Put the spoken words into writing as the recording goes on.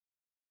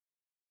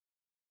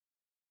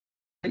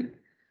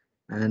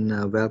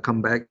and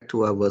welcome back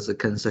to our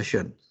second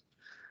session.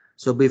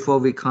 So before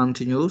we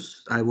continue,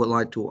 I would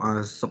like to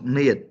ask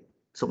Soknit.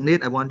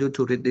 Soknit, I want you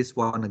to read this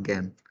one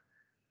again.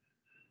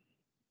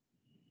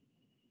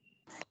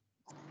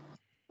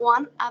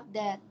 One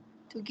update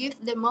to give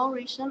the more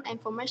recent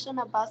information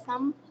about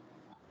some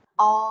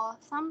or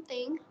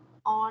something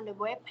on the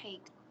web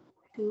page.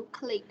 To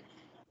click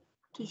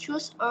to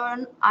choose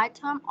an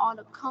item on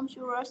the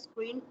computer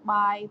screen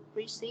by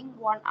pressing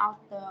one of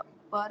the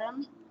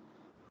buttons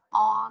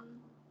on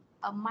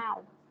a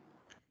mouse.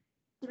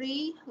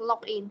 3.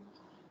 Login.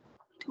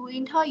 To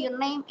enter your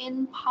name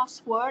and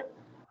password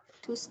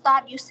to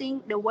start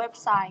using the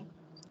website.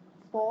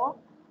 4.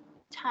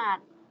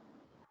 Chat.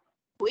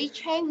 To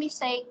exchange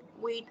message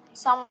with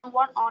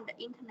someone on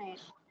the internet.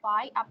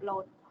 5.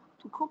 Upload.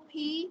 To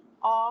copy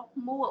or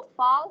move a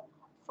file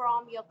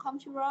from your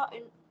computer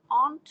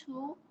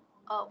onto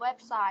a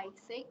website.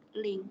 6.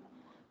 Link.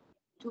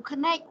 To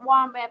connect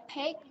one web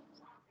page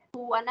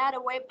to another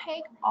web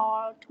page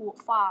or to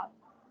a file.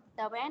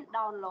 7.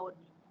 Download.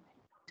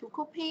 To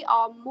copy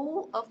or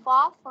move a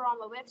file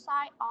from a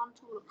website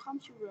onto a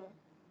computer.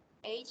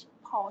 8.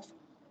 Pause.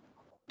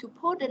 To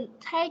put the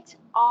text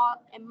or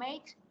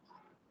image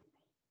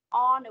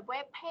on a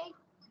web page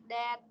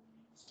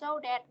so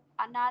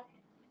that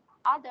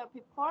other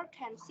people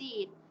can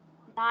see it.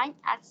 9.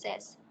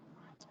 Access.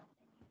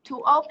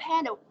 To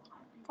open the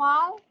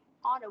file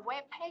on the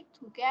web page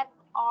to get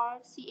or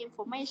see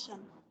information.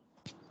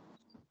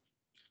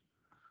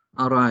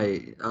 All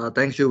right.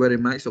 Thank you very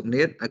much,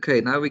 Soknit.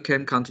 Okay, now we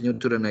can continue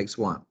to the next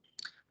one.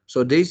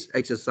 So this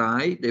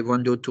exercise, they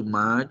want you to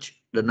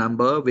match the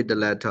number with the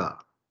letter.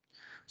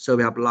 So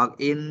we have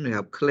login, we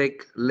have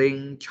click,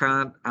 link,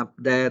 chat,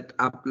 update,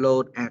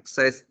 upload,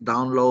 access,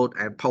 download,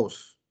 and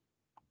post.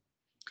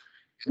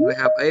 And we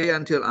have A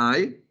until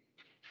I,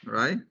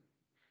 right?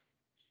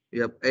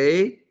 You have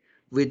A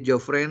with your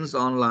friends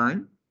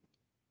online.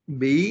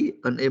 B,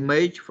 an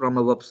image from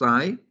a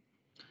website.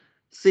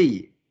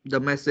 C, the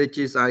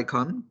messages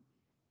icon.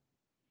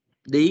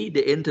 D,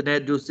 the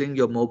internet using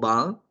your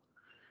mobile.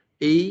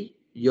 E,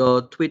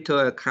 your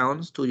Twitter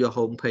accounts to your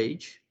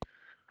homepage.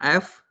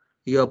 F,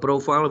 your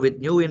profile with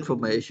new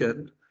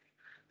information.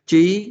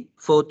 G,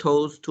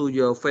 photos to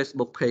your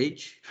Facebook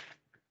page.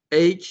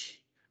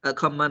 H, a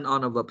comment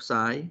on a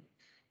website.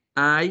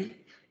 I,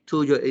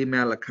 to your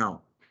email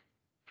account.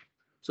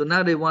 So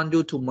now they want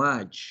you to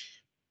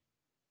match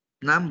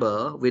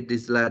number with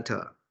this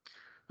letter.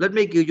 Let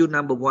me give you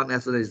number one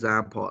as an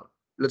example.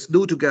 Let's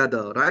do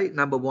together, right?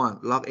 Number one,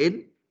 log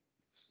in.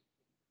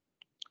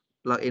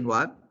 Log in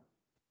what?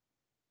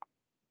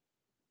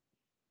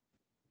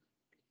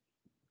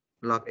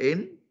 Log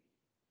in.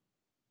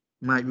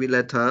 Match with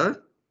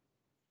letter.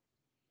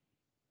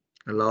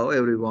 Hello,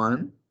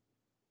 everyone.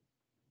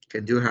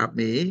 Can you help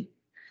me?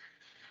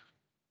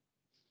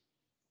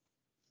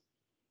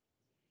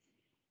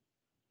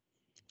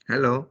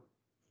 Hello.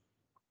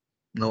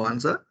 No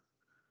answer.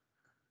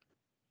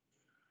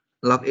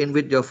 Log in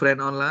with your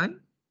friend online.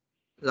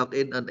 Log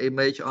in an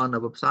image on a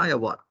website or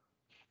what?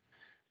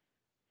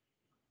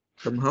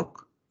 Tâm Húc.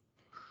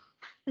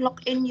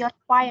 Log in your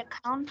Spy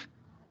account.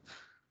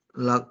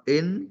 Log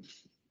in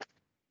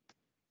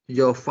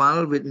your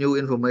file with new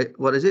information.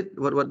 What is it?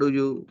 What do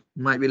you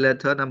might be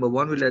letter? Number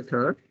one with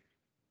letter.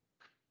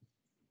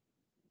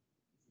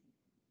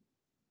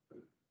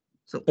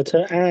 So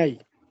letter I.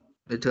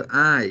 Letter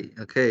I.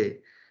 Okay.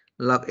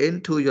 Log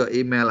into your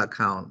email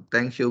account.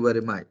 Thank you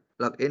very much.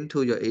 Log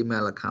into your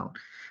email account.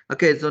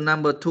 Okay, so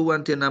number 2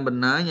 until number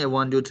 9, I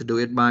want you to do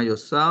it by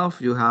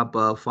yourself. You have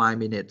 5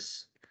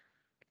 minutes.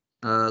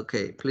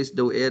 Okay, please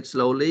do it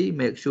slowly.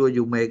 Make sure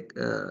you make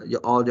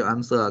all your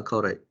answer are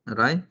correct. All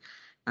right,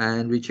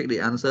 and we check the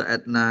answer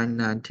at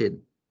 9:19.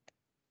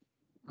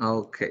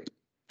 Okay.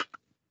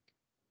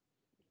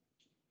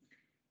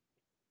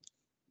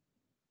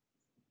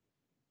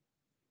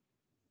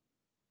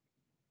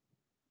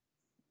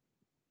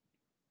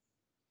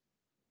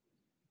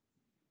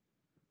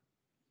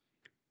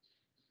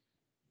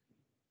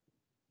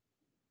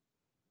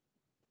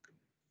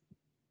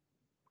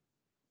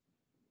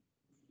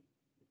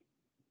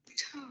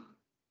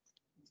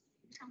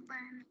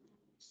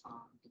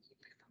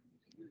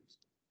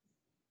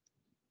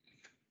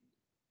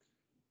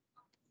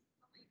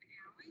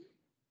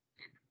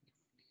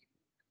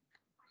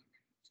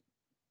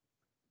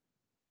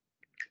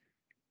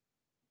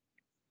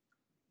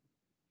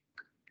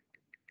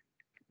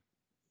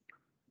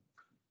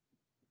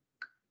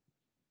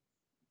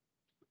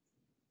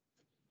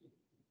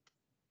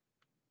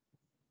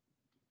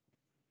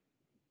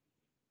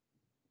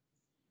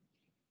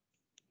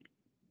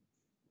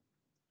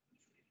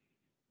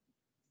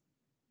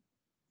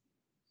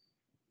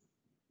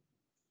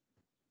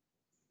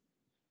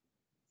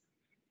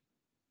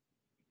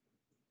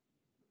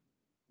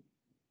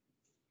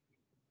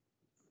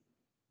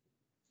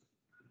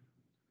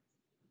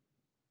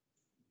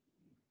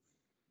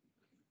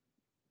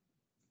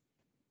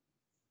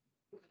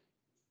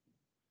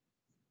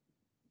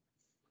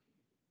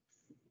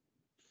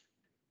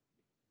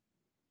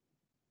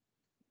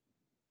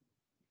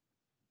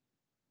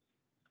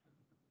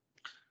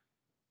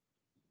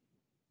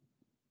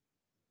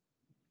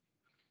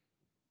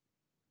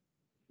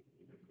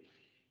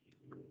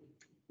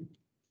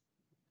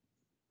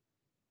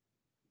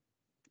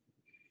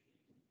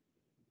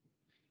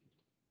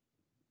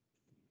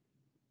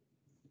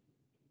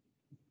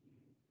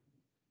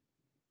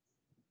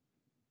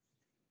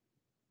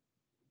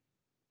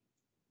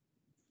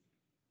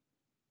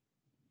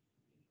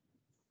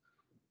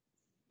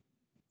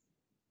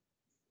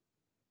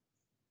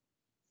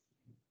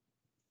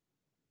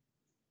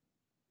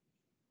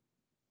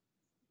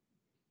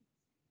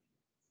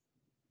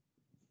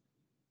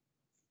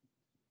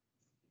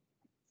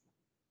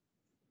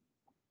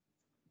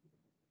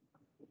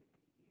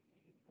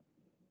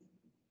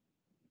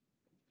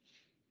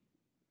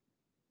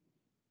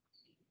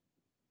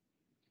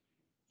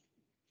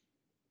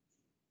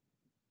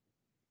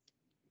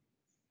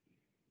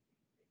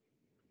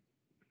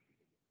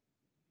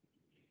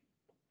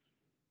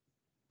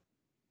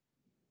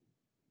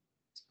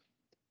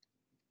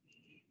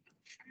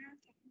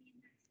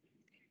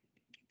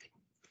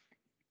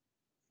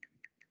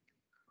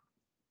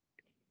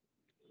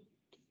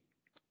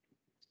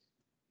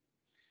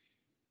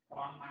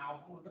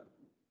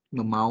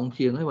 mà màu không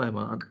chiên ấy vậy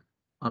mà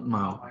ít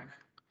màu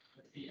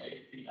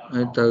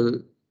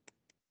từ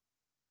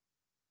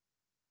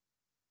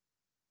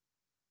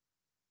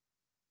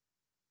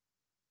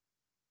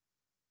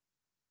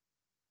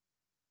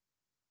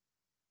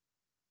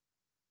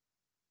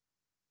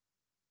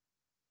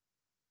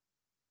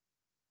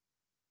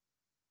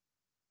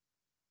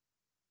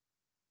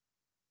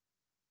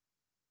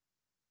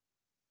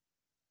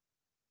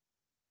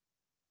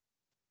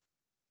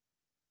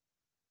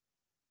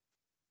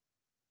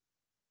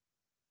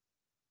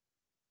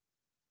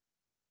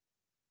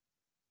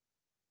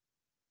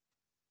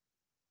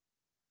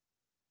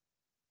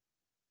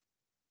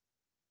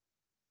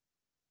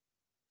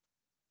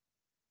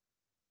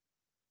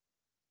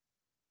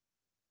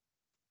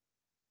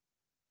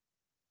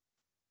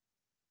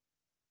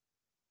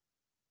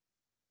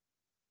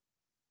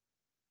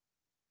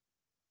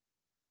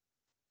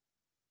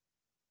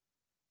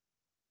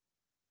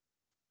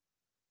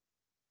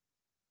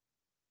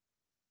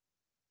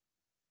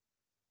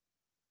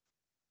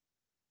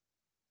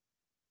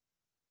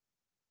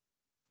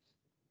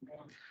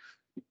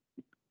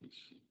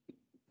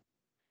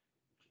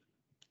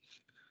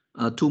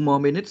two more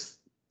minutes.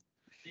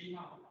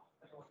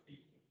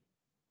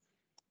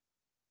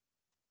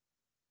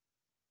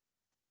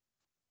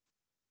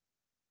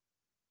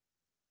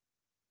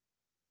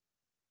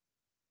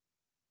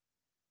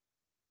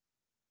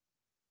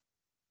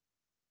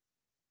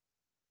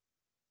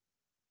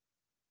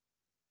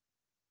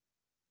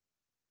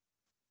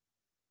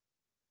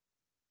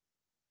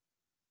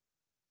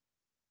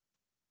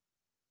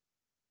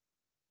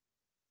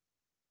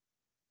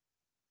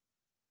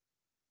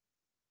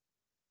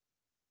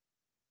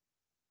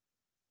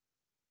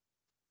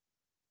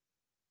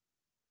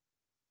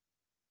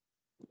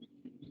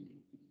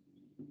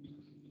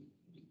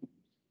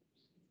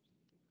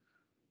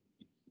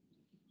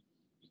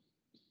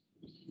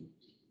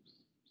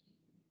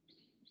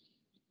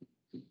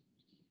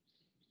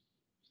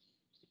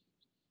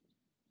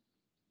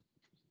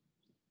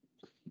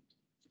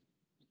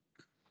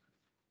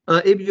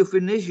 If you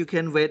finish, you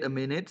can wait a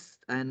minute,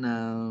 and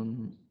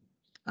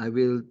I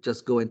will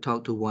just go and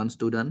talk to one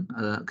student.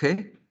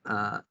 Okay,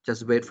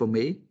 just wait for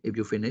me if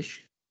you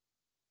finish.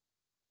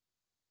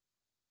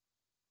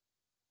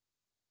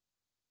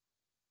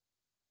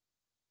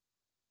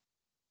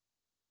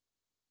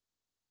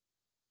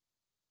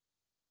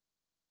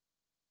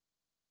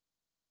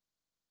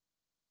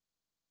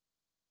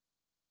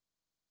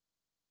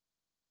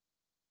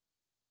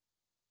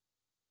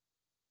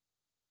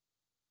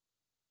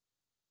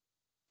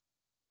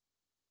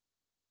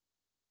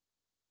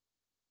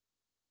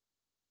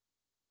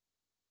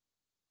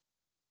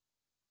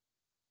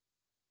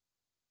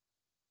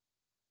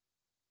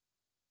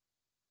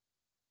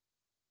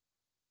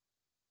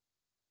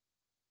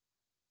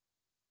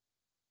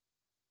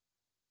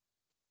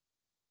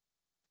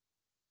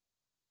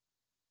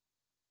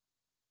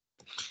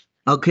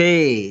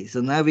 Okay, so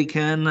now we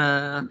can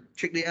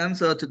check the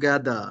answer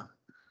together.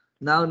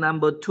 Now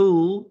number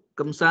two,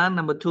 Kamsan,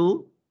 number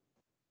two.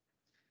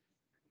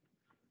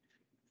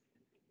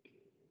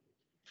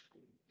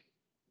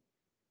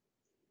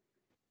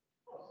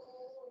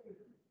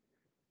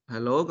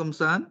 Hello,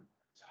 Kamsan.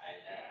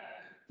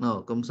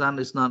 No, Kamsan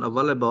is not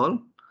available.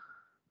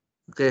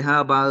 Okay,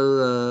 how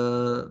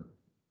about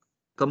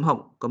Kam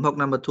Hok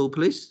number two,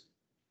 please.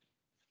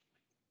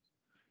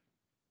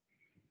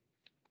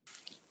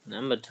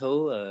 Number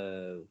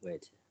two,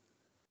 wait.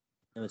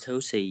 Number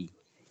two, C.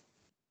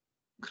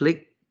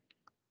 Click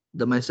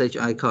the message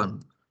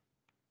icon.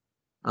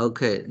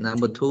 Okay,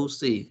 number two,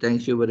 C.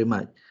 Thank you very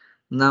much.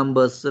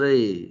 Number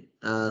three,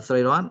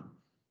 Sriran.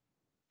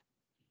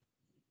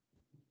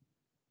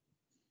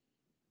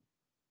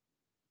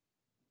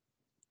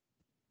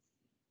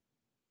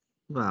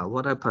 Wow,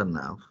 what happened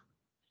now?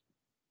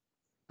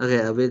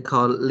 Okay, I will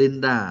call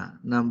Linda.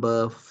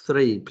 Number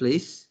three,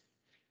 please.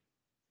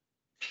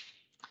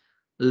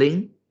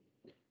 Link.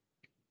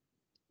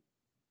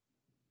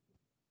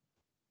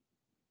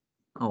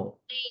 Oh.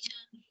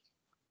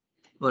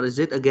 What is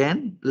it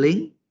again?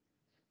 Link?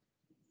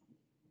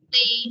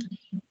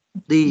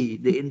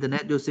 The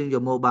internet using your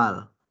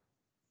mobile.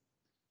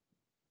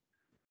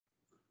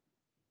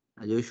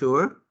 Are you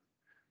sure?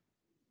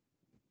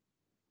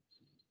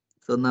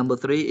 So number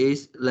three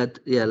is let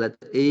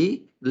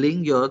E,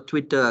 link your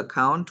Twitter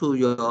account to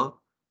your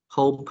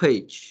home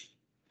page.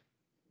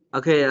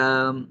 Okay,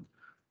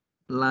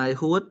 Lai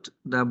Hood,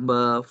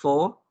 number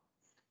four.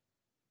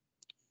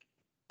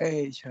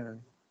 A, sir.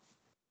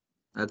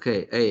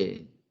 Okay,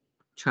 A.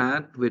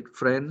 Chat with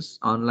friends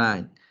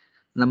online.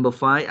 Number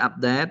five,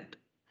 update.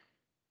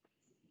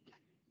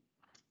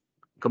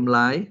 Cầm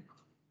lái.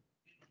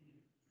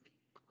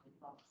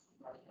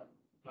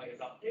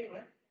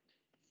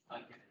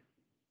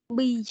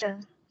 B, sir.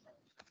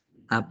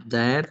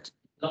 Update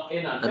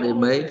an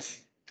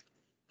image.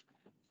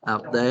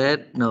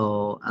 Update,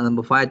 no. And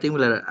number five, I think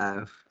letter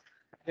F.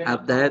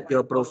 Update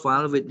your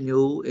profile with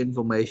new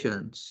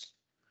informations.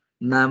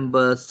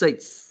 Number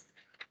 6.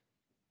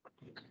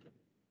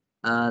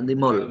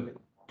 Nimol.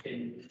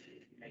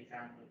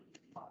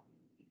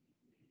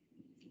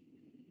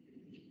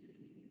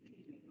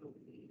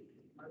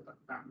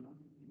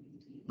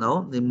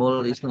 No,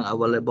 Nimol is not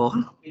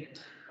available.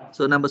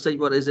 So number 6,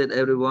 what is it,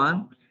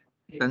 everyone?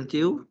 Thank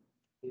you.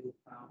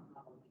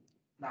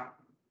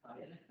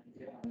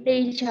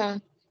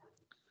 Teacher.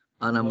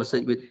 Number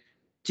 6 with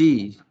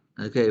G.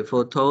 Okay,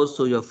 photos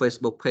to your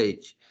Facebook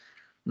page.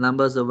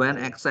 Number 7,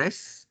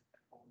 access.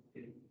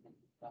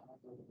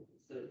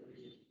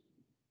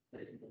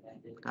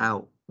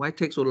 Ow, why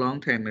take so long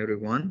time,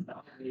 everyone?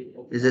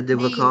 Is it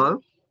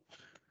difficult?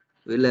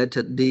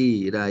 Related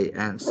D, right?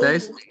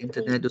 Access the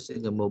internet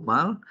using your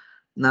mobile.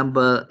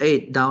 Number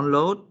 8,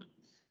 download.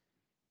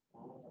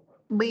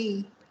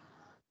 B.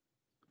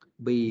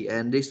 B.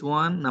 And this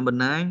one, number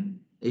 9,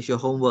 is your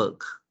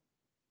homework.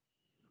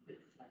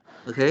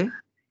 Okay?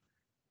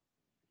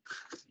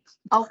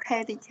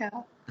 Okay, teacher.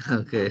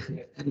 Okay.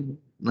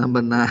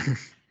 Number 9,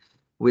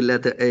 with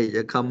letter A,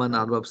 a common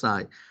on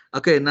website.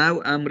 Okay,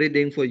 now I'm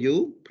reading for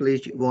you.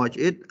 Please watch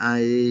it.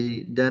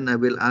 Then I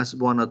will ask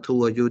one or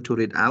two of you to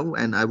read out,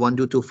 and I want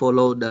you to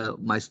follow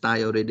my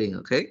style reading,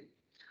 okay?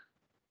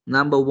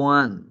 Number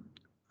 1,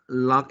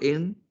 log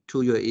in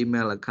to your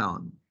email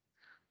account.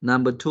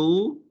 Number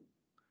 2,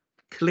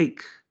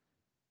 click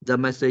the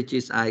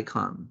messages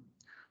icon.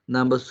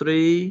 Number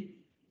 3,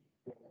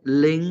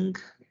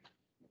 link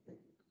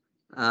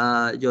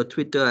your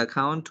Twitter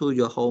account to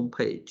your home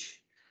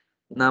page.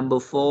 Number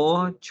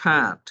 4,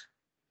 chat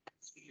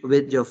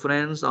with your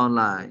friends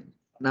online.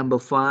 Number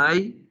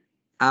 5,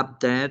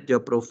 update your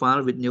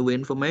profile with new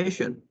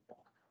information.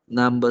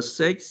 Number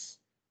 6,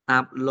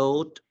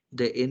 upload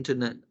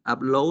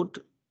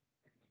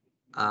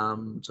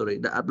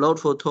upload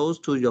photos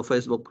to your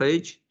Facebook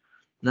page.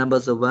 Number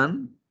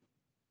 7,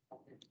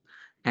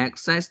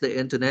 access the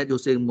internet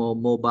using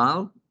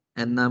mobile.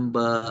 And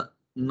number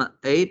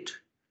 8,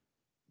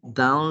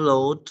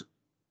 download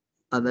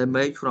an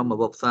image from a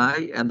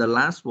website. And the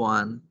last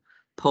one,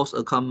 post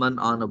a comment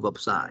on a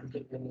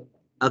website.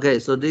 Okay,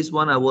 so this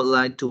one I would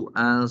like to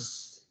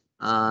ask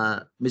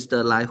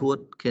Mr.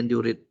 Lightwood. Can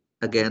you read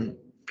again,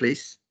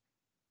 please?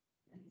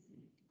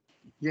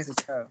 Yes,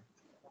 teacher.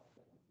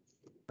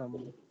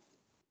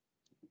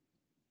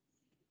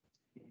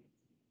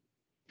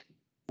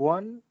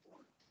 One,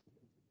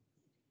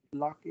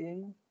 log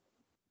in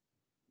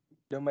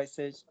the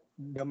messages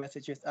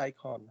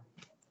icon.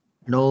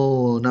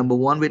 No, number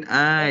 1 with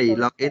I.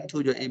 Log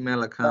into your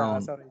email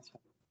account. Sorry.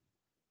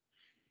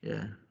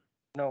 Yeah.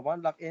 No,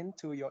 one, log in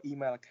to your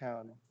email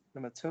account.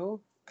 Number 2,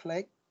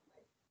 click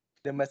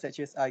the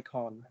messages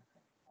icon.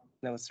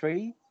 Number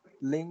 3,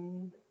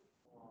 link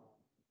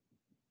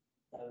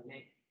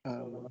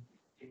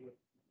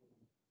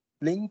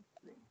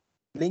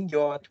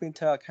your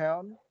Twitter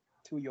account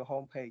to your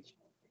homepage.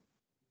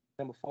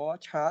 Number 4,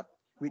 chat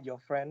with your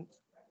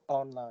friends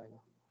online.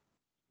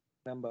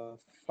 Number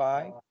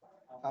 5,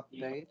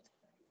 update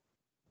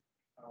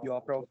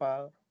your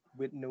profile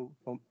with new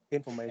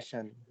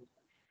information.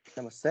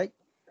 Number 6,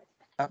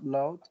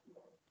 upload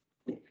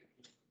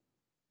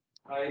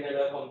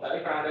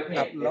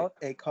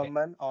a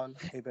comment on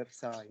a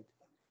website.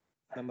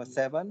 Number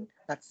 7,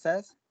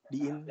 access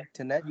the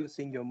internet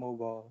using your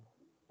mobile.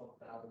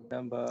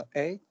 Number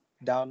 8,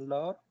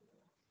 download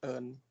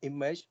an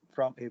image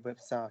from a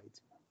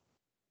website.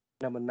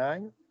 Number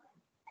 9,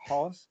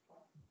 post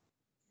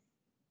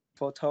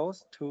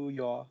photos to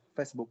your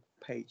Facebook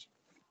page.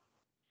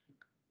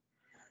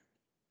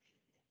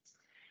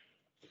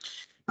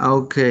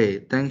 Okay,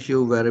 thank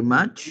you very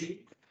much.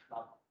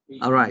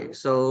 All right,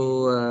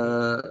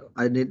 so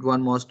I need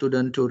one more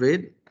student to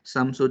read.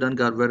 Some student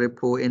got very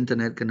poor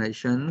internet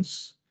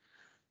connections.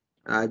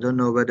 I don't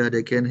know whether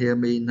they can hear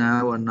me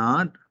now or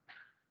not,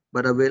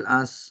 but I will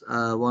ask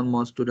one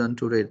more student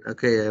to read.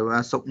 Okay, I will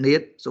ask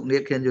Sokniet.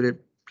 Sokniet, can you read,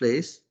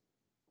 please?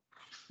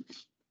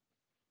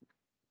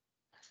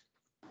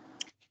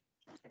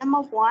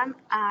 Number 1,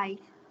 I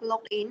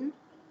log in.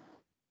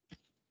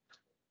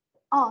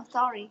 Oh,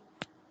 sorry.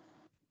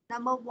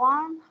 Number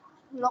 1,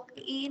 log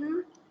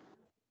in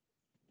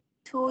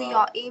to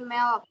your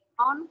email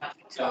account.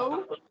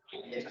 2,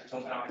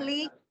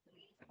 click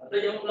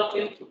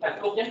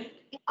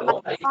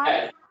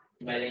icon.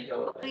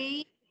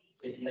 3,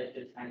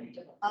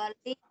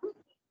 link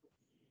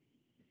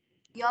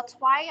your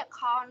Twitter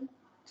account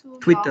to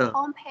Twitter. your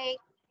homepage.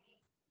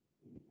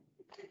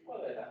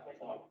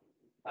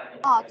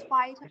 Oh,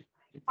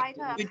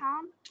 Twitter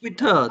account.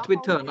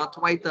 Twitter, not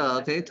Twitter.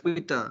 Okay,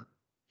 Twitter.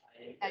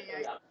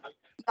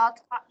 Your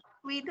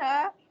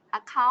Twitter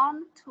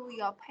account to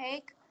your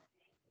page.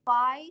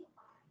 5,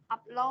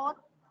 upload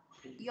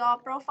your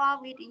profile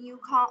with new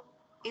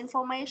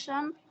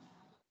information.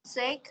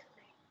 6,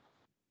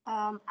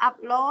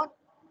 upload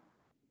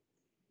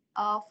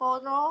a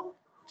photo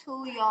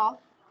to your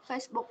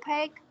Facebook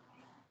page.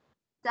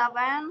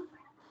 7,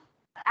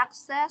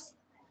 access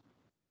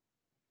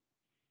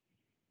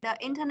the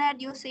internet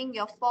using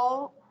your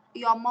phone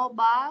your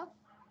mobile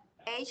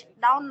age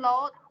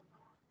download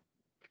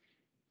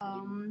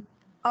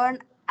an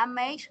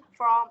image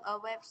from a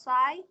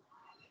website.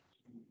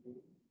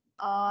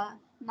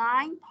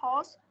 9.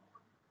 Post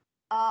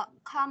a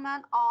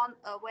comment on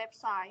a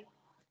website.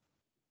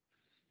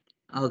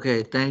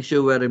 Okay, thank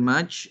you very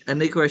much.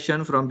 Any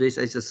question from this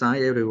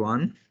exercise,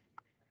 everyone?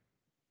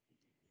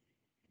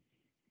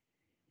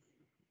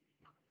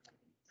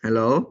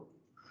 Hello?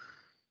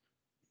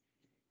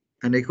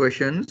 Any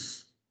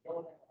questions?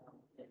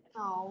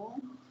 No.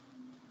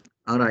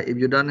 All right, if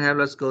you don't have,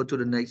 let's go to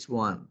the next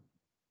one.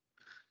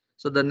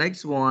 So the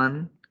next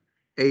one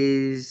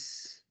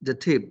is the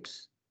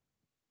tips.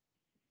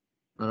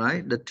 All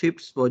right, the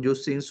tips for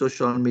using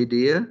social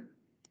media.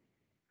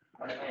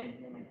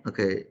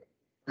 Okay.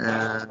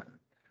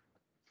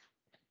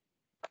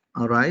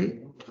 All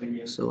right.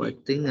 So I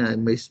think I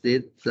missed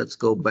it. Let's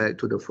go back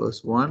to the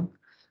first one.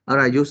 All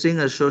right, using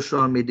a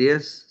social media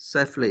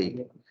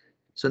safely.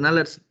 So now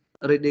let's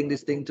reading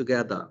this thing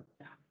together.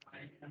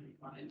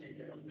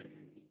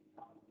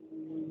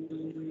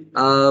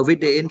 With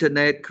the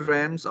internet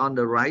crimes on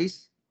the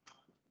rise,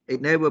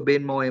 it never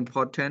been more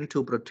important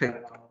to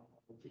protect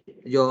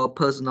your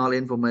personal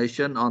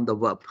information on the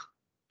web.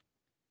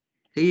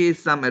 Here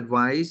is some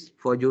advice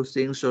for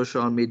using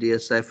social media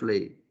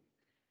safely.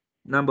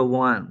 Number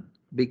 1,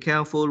 be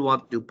careful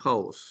what you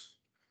post.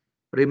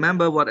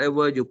 Remember,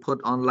 whatever you put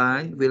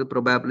online will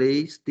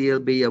probably still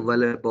be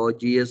available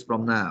years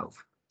from now.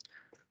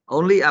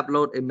 Only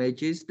upload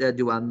images that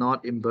you are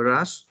not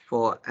embarrassed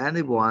for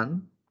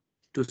anyone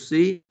to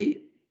see,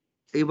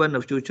 even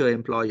a future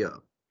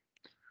employer.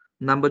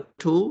 Number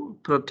 2,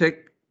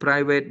 protect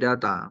private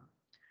data.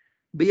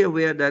 Be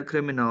aware that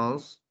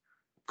criminals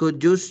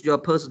could use your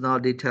personal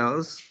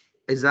details,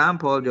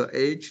 example, your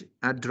age,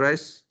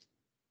 address,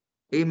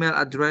 email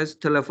address,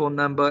 telephone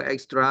number,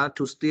 etc.,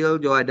 to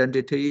steal your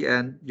identity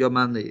and your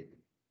money.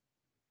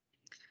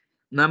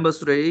 Number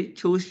 3,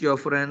 choose your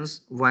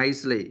friends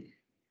wisely.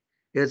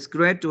 It's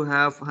great to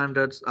have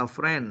hundreds of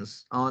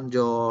friends on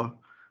your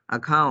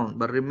account,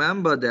 but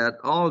remember that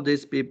all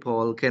these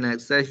people can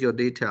access your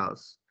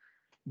details.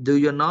 Do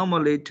you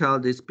normally tell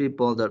these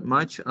people that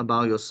much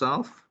about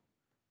yourself?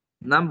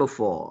 Number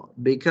 4,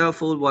 be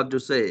careful what you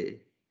say.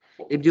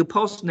 If you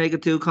post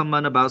negative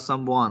comment about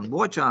someone,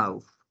 watch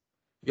out.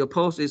 Your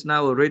post is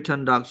now a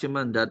written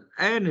document that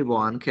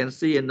anyone can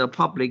see in the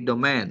public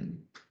domain.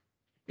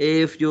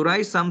 If you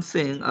write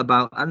something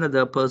about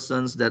another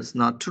person that's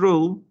not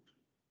true,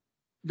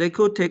 they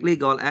could take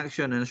legal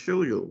action and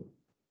sue you.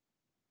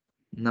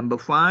 Number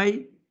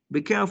 5,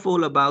 be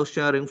careful about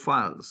sharing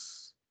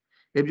files.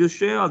 If you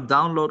share or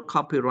download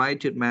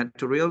copyrighted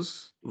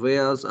materials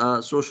via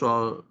a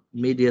social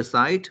media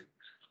site,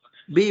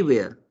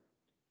 beware,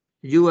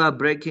 you are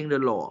breaking the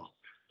law.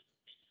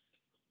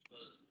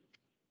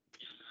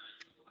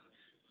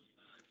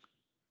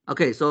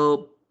 Okay,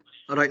 so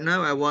right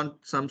now I want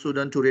some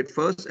students to read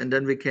first, and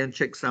then we can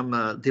check some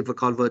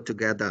difficult word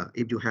together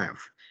if you have.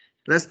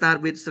 Let's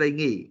start with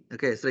Srengi.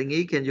 Okay,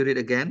 Srengi, can you read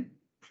again?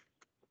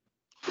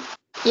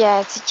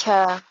 Yeah,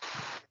 teacher.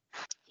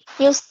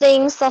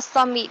 Using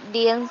social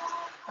media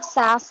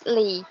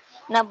safely.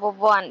 Number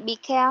 1, be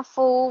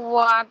careful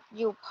what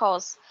you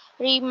post.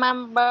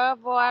 Remember,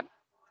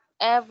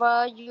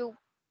 whatever you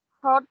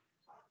put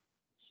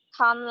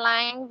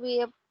online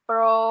will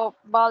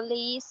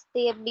probably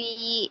still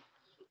be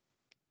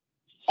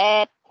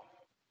at,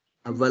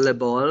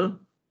 Available.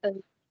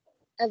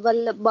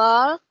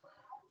 available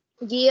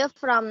year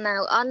from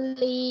now.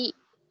 Only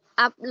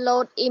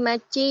upload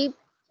images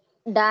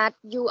that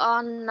you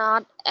are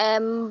not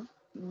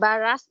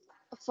embarrassed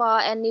for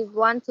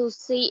anyone to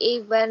see,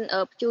 even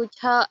a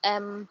future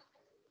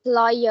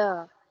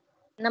employer.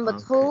 Number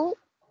Okay. 2,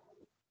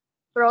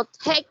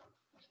 protect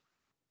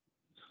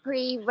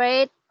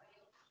private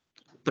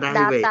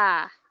Private.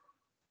 data.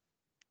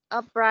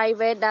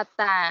 Private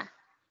data.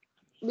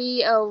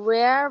 Be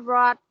aware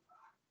what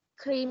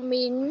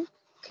criminal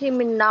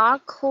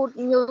could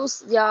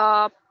use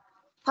your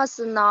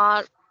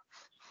personal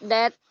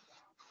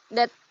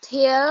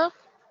detail,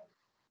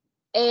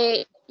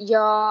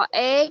 your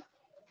age,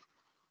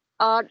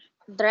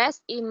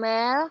 address,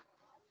 email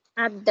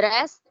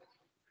address,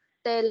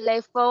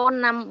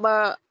 telephone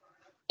number,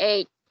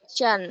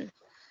 agent,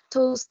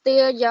 to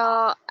steal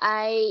your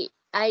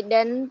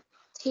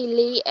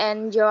identity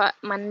and your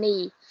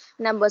money.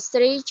 Number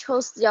 3,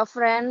 choose your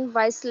friend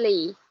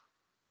wisely.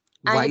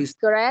 I'm Vice.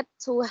 glad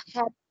to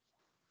have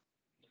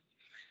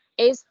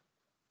it's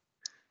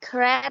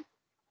great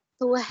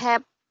to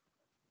have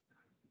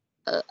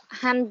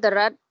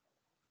 100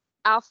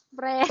 of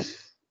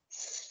friends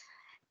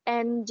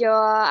and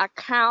your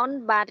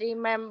account, but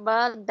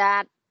remember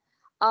that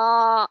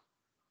all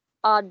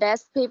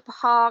these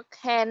people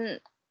can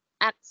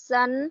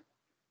access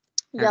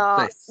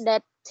your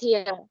Access.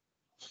 detail.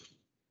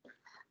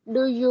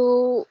 Do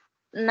you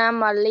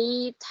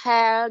normally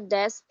tell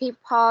these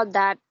people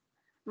that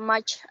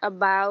much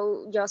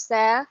about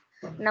yourself?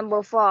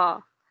 Number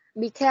 4,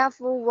 be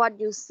careful what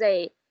you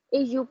say.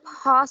 If you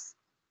post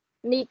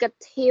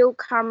negative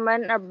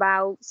comment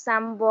about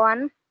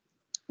someone,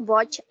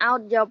 watch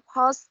out your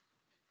post.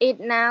 It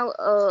now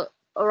a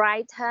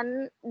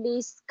written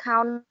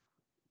discount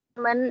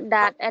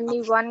that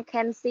anyone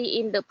can see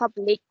in the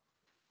public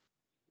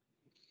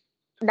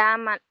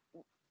domain.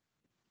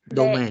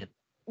 Domain.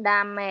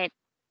 Domain.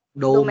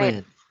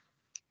 Domain.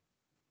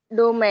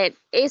 Domain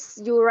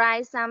is you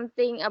write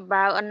something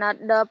about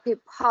another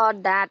people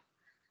that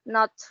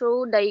not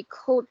true. They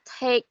could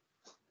take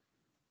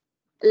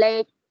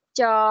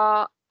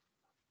lecture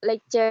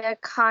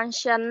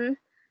conscience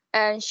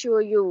and show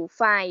you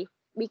fine.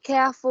 Be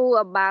careful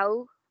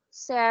about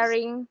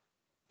sharing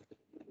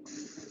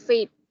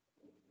feed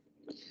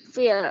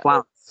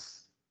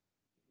False.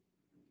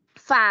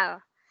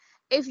 file.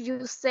 If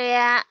you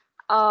share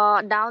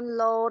or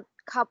download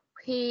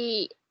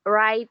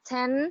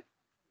copywritten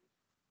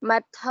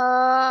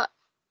matter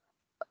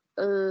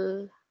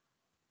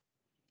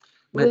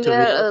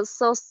Material.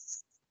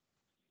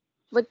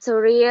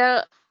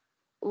 material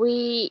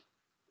we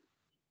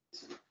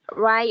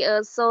write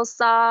a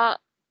social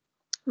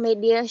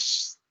media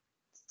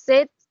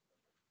site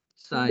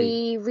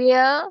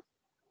beware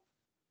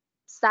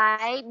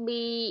site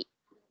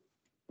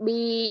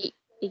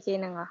อีกที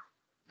หนึ่งเหรอ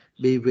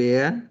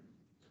Beware.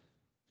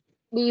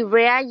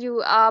 Beware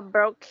you are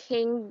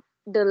breaking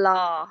the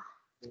law.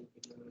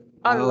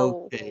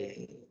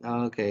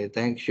 Okay,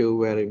 thank you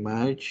very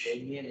much.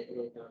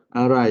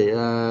 All right,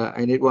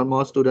 I need one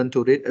more student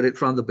to read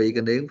from the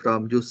beginning,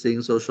 from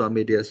using social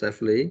media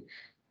safely.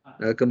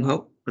 Come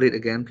Hậu, read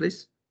again,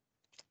 please.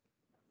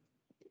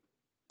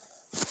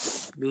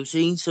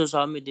 Using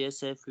social media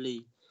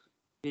safely.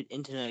 With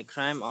internet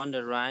crime on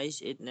the rise,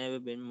 it's never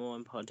been more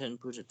important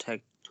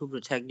to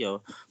protect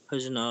your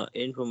personal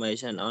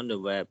information on the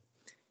web.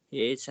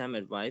 Here is some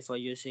advice for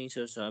using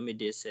social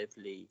media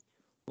safely.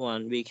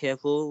 1. Be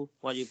careful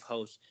what you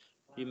post.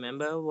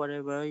 Remember,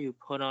 whatever you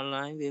put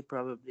online will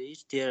probably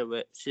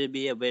still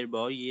be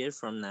available years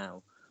from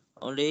now.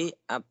 Only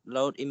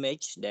upload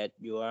images that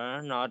you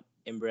are not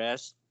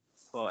embarrassed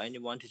for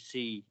anyone to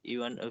see,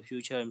 even a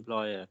future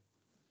employer.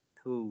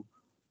 2.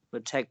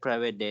 Protect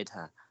private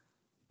data.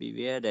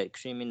 Beware that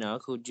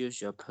criminals could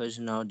use your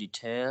personal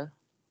details,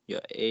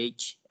 your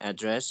age,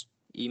 address,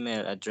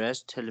 email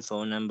address,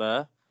 telephone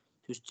number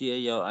to steal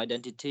your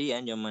identity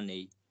and your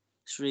money.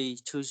 3.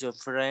 Choose your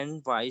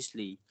friends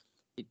wisely.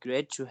 It's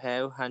great to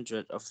have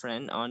hundreds of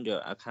friends on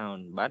your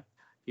account, but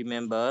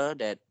remember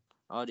that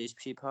all these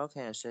people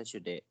can access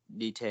your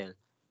details.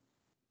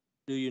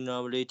 Do you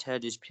normally tell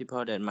these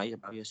people that much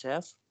about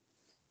yourself?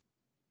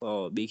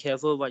 4. Be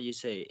careful what you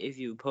say. If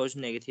you post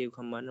negative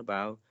comment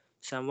about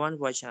someone,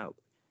 watch out.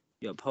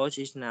 Your post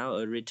is now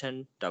a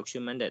written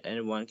document that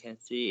anyone can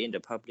see in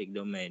the public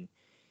domain.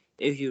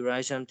 If you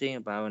write something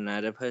about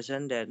another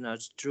person that's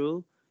not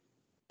true,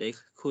 they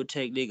could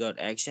take legal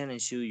action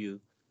and sue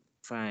you.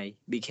 5.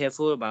 Be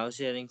careful about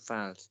sharing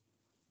files.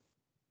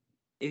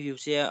 If you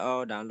share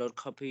or download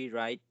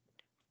copyright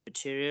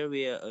material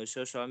via a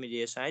social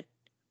media site,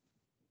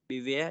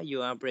 beware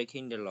you are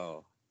breaking the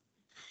law.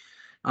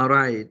 All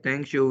right,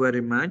 thank you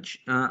very much.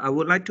 I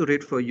would like to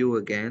read for you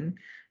again.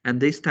 And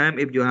this time,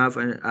 if you have,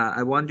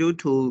 I want you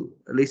to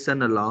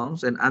listen along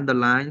and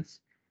underline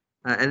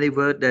any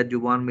word that you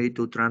want me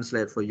to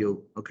translate for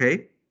you.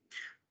 Okay?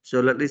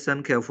 So let's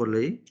listen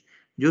carefully.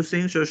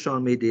 Using social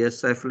media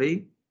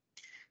safely.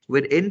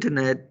 With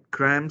internet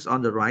crimes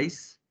on the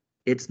rise,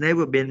 it's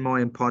never been more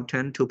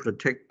important to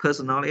protect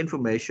personal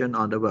information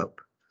on the web.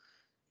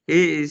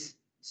 Here is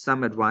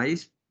some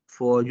advice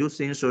for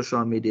using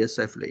social media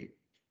safely.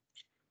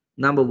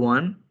 Number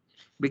 1,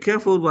 be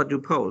careful what you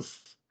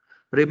post.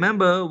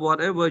 Remember,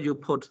 whatever you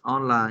put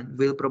online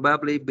will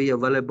probably be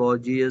available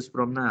years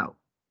from now.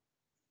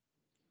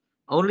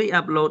 Only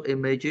upload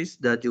images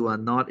that you are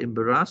not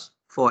embarrassed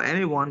for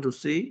anyone to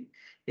see,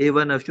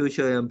 even a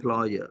future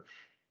employer.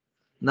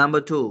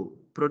 Number 2,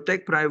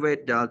 protect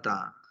private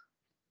data.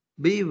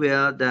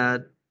 Beware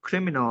that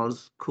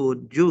criminals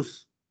could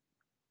use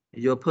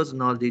your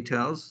personal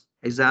details,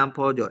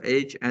 example, your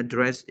age,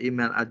 address,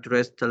 email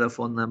address,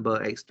 telephone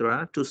number,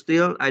 etc., to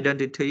steal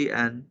identity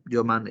and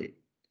your money.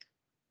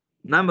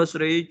 Number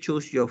 3,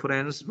 choose your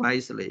friends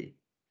wisely.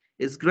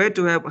 It's great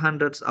to have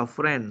hundreds of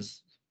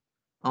friends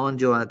on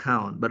your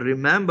account, but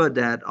remember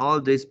that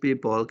all these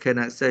people can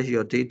access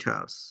your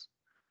details.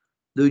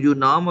 Do you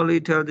normally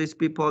tell these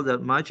people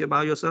that much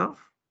about yourself?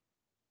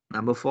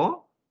 Number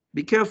 4,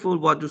 be careful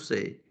what you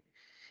say.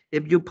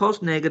 If you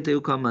post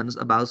negative comments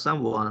about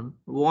someone,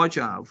 watch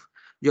out.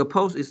 Your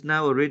post is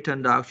now a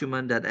written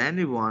document that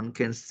anyone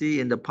can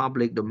see in the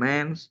public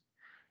domain.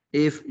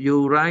 If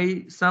you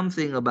write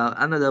something about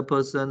another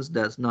person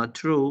that's not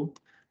true,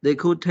 they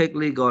could take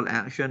legal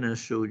action and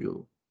sue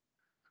you.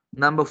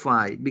 Number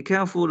 5, be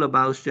careful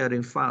about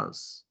sharing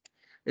files.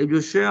 If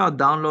you share or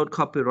download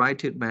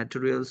copyrighted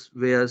materials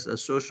via a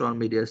social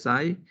media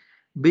site,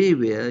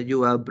 beware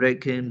you are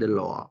breaking the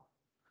law.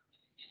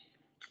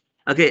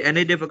 Okay,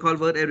 any difficult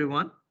word,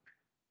 everyone?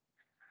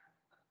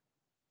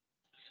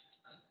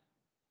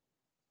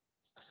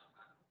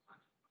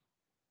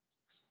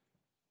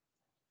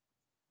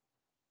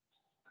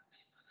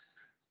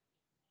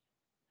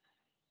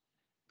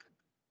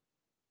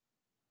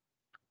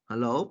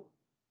 Hello?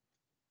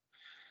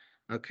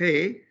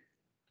 Okay.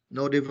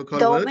 No difficult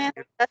word? Domain.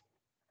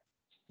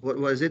 What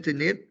was it in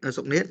it?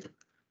 Sukhnit?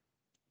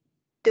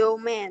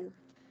 Domain.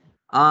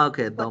 Ah,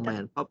 okay, What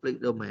domain,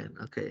 public domain.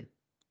 Okay.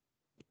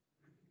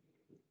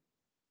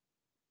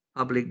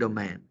 Public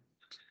domain.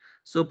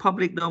 So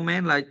public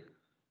domain, like,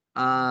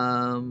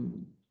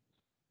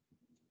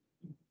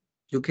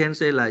 you can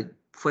say like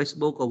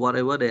Facebook or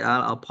whatever they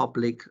are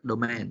public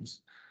domains.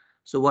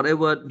 So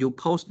whatever you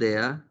post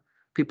there,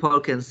 people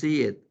can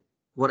see it.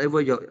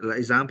 Whatever your, like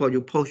example,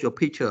 you post your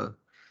picture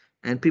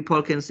and people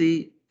can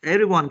see,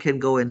 everyone can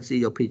go and see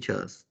your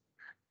pictures.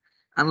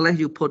 Unless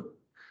you put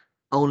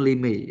only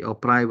me or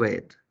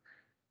private.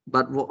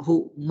 But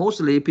who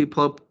mostly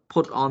people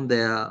put on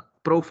their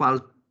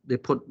profile, they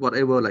put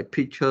whatever like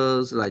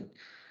pictures, like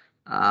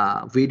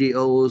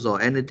videos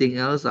or anything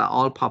else are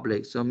all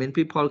public. So I mean,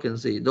 people can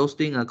see. Those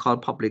things are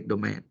called public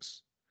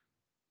domains.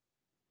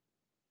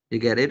 You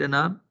get it or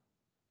not?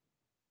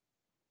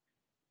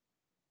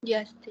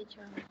 Yes,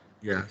 teacher.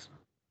 Yes.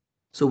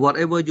 So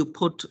whatever you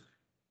put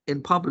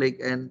in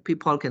public and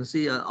people can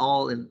see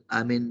all in,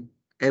 I mean,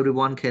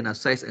 everyone can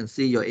access and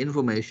see your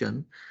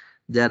information,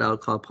 that are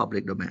called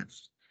public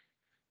domains.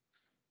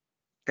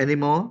 Any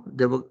more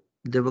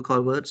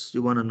difficult words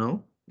you want to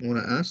know? You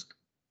want to ask?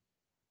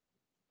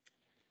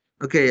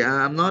 Okay,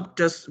 I'm not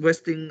just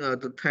wasting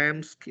the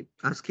time keep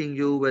asking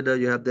you whether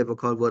you have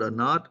difficult word or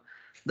not.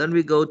 Then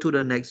we go to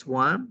the next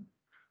one.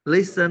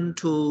 Listen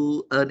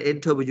to an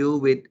interview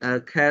with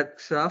Kat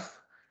Schaff,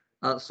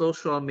 a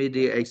social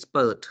media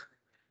expert.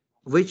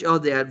 Which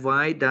of the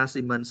advice does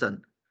he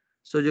mention?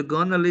 So you're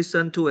gonna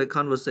listen to a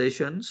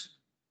conversations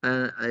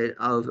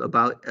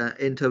about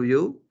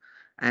interview,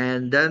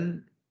 and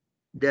then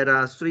there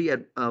are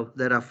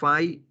there are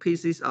 5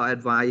 pieces of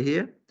advice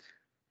here.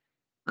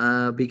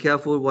 Be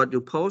careful what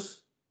you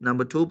post.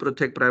 Number 2,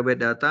 protect private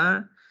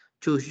data.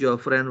 Choose your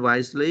friend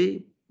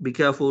wisely. Be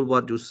careful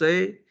what you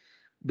say.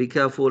 Be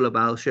careful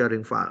about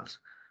sharing files.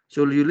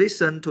 So you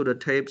listen to the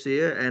tapes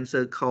here and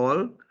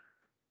call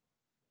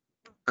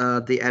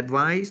the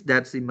advice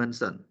that she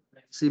mentioned.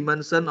 She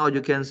mentioned, or you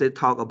can say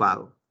talk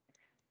about.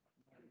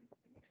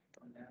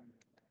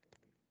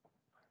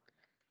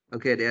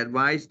 Okay, the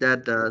advice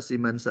that she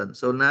mentioned.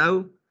 So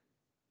now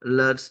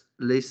let's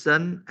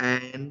listen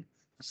and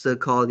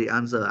circle the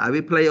answer. I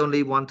will play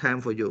only one time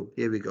for you.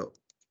 Here we go.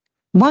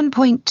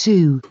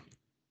 1.2.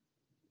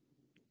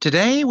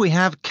 Today we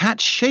have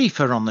Kat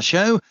Schaefer on the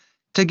show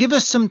to give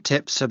us some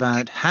tips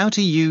about how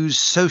to use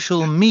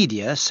social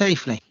media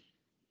safely.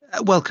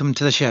 Welcome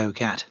to the show,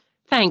 Kat.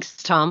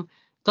 Thanks, Tom.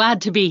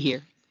 Glad to be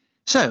here.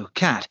 So,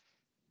 Kat,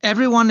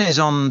 everyone is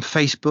on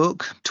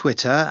Facebook,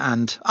 Twitter,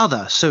 and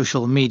other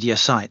social media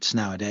sites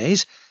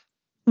nowadays.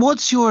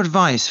 What's your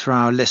advice for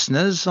our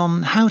listeners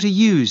on how to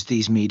use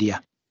these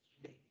media?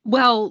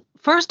 Well,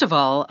 first of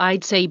all,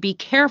 I'd say be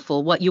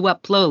careful what you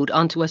upload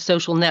onto a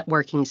social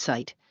networking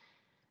site.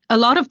 A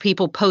lot of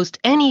people post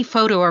any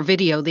photo or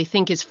video they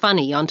think is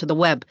funny onto the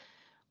web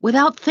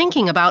without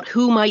thinking about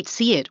who might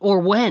see it or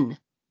when.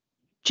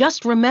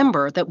 Just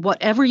remember that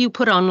whatever you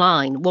put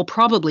online will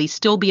probably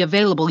still be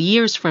available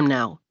years from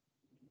now.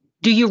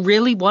 Do you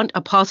really want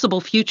a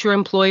possible future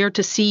employer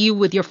to see you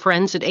with your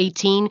friends at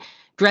 18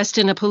 dressed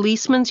in a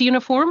policeman's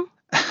uniform?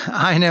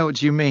 I know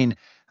what you mean.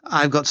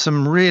 I've got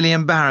some really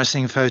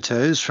embarrassing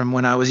photos from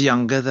when I was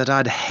younger that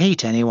I'd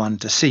hate anyone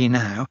to see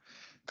now.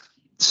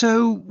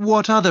 So,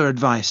 what other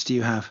advice do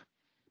you have?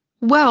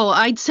 Well,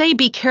 I'd say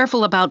be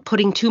careful about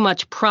putting too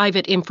much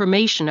private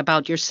information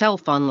about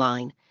yourself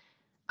online.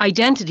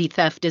 Identity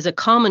theft is a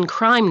common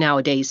crime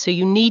nowadays, so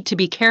you need to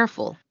be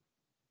careful.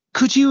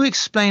 Could you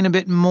explain a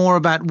bit more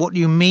about what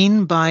you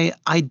mean by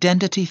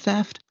identity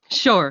theft?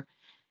 Sure.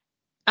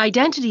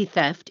 Identity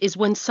theft is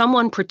when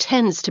someone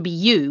pretends to be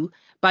you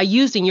by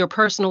using your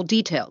personal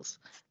details,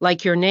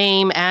 like your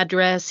name,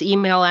 address,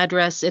 email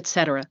address,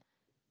 etc.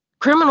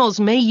 Criminals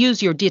may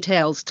use your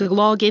details to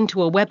log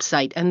into a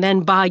website and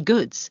then buy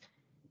goods.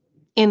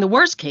 In the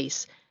worst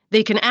case,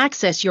 they can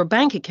access your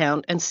bank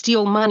account and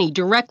steal money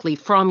directly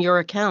from your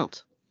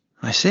account.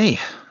 I see.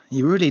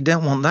 You really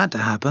don't want that to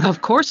happen.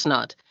 Of course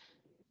not.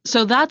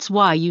 So that's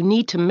why you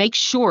need to make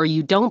sure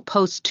you don't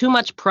post too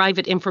much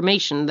private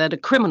information that a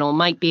criminal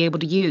might be able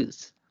to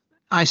use.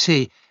 I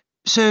see.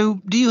 So,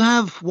 do you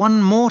have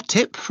one more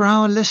tip for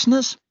our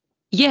listeners?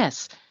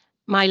 Yes.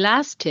 My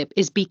last tip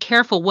is be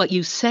careful what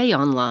you say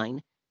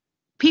online.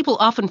 People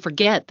often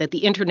forget that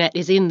the internet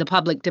is in the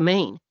public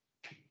domain.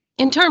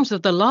 In terms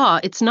of the law,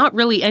 it's not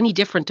really any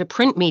different to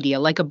print media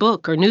like a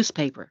book or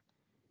newspaper.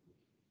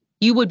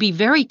 You would be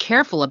very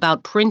careful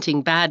about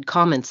printing bad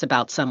comments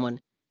about someone.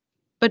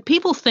 But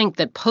people think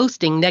that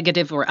posting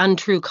negative or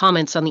untrue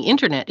comments on the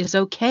internet is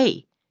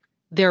okay.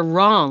 They're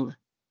wrong.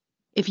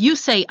 If you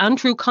say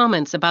untrue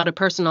comments about a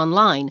person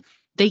online,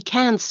 they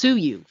can sue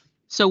you.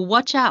 So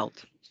watch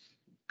out.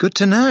 Good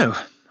to know.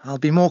 I'll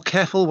be more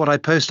careful what I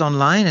post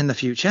online in the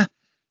future.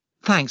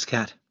 Thanks,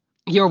 Kat.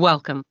 You're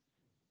welcome.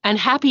 And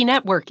happy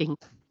networking.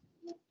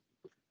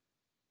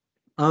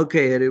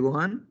 Okay,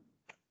 everyone.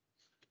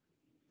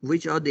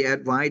 Which of the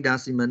advice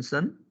does he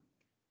mention?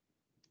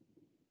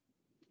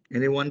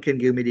 Anyone can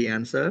give me the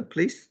answer,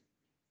 please?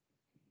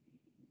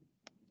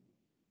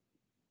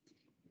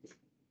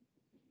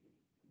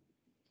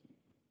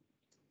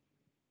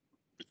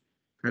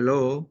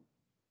 Hello?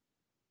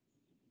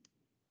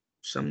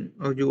 Some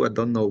of you, I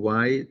don't know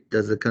why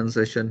does the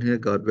concession here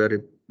got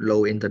very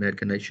low internet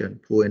connection,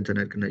 poor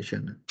internet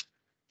connection.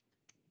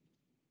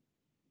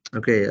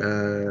 Okay,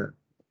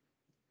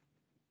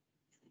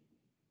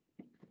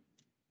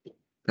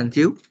 thank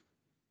you.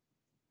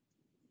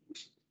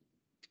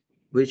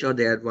 Which are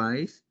the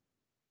advice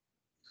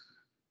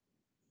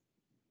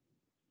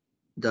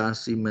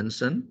does he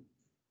mention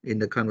in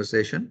the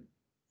conversation?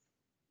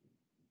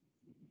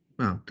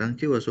 Oh,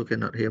 thank you also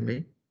cannot hear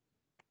me.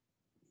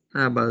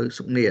 How about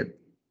Suk Nhiet?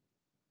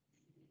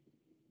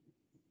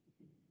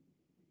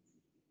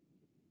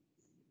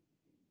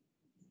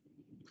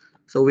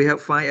 So we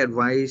have five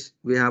advice.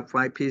 We have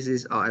five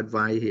pieces of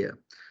advice here.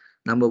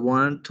 Number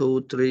 1,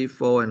 2, 3,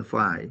 4, and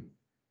 5.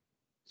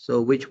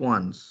 So which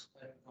ones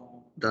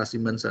does he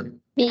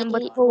mention? Number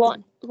Be two.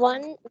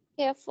 one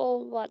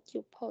careful what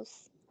you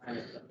post.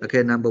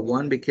 Okay, number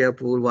 1, be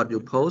careful what you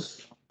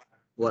post.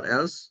 What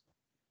else?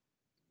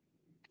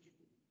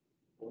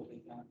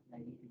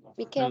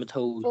 Be Number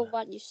careful 2,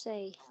 what you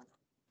say.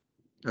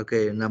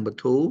 Okay, number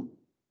 2,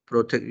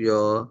 protect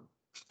your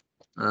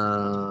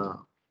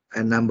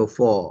and number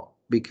 4,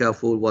 be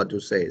careful what you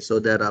say. So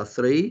there are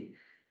 3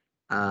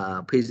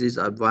 pieces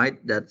of advice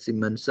that she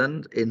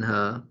mentioned in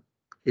her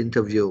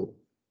interview.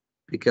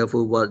 Be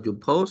careful what you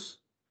post,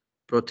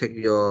 protect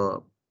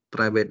your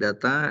private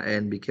data,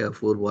 and be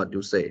careful what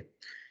you say.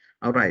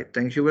 All right,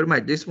 thank you very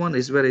much. This one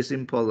is very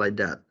simple like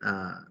that.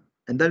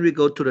 And then we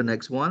go to the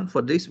next one.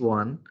 For this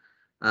one,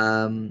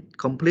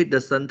 complete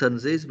the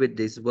sentences with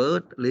this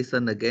word,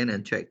 listen again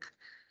and check.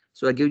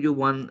 So I give you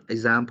one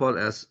example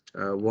as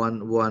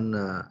one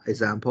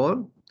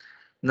example.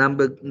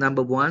 Number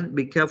 1,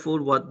 be careful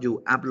what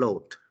you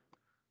upload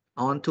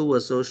onto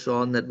a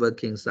social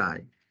networking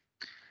site.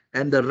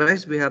 And the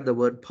rest, we have the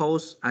word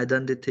post,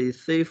 identity,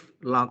 thief,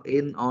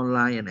 login,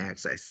 online, and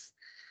access.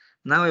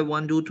 Now I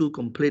want you to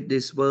complete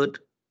this word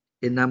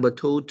in number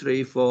 2,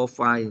 3, 4,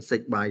 5, and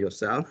 6 by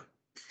yourself.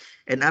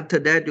 And after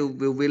that, you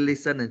will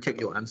listen and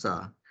check your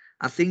answer.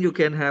 I think you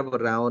can have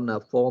around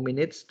 4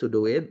 minutes to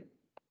do it.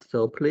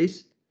 So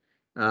please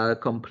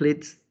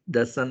complete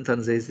the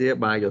sentences here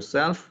by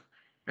yourself.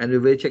 And we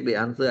will check the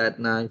answer at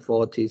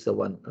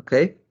 9:47.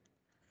 Okay?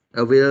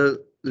 We'll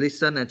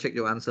listen and check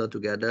your answer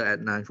together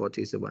at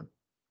 9:47.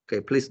 Okay,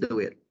 please do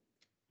it.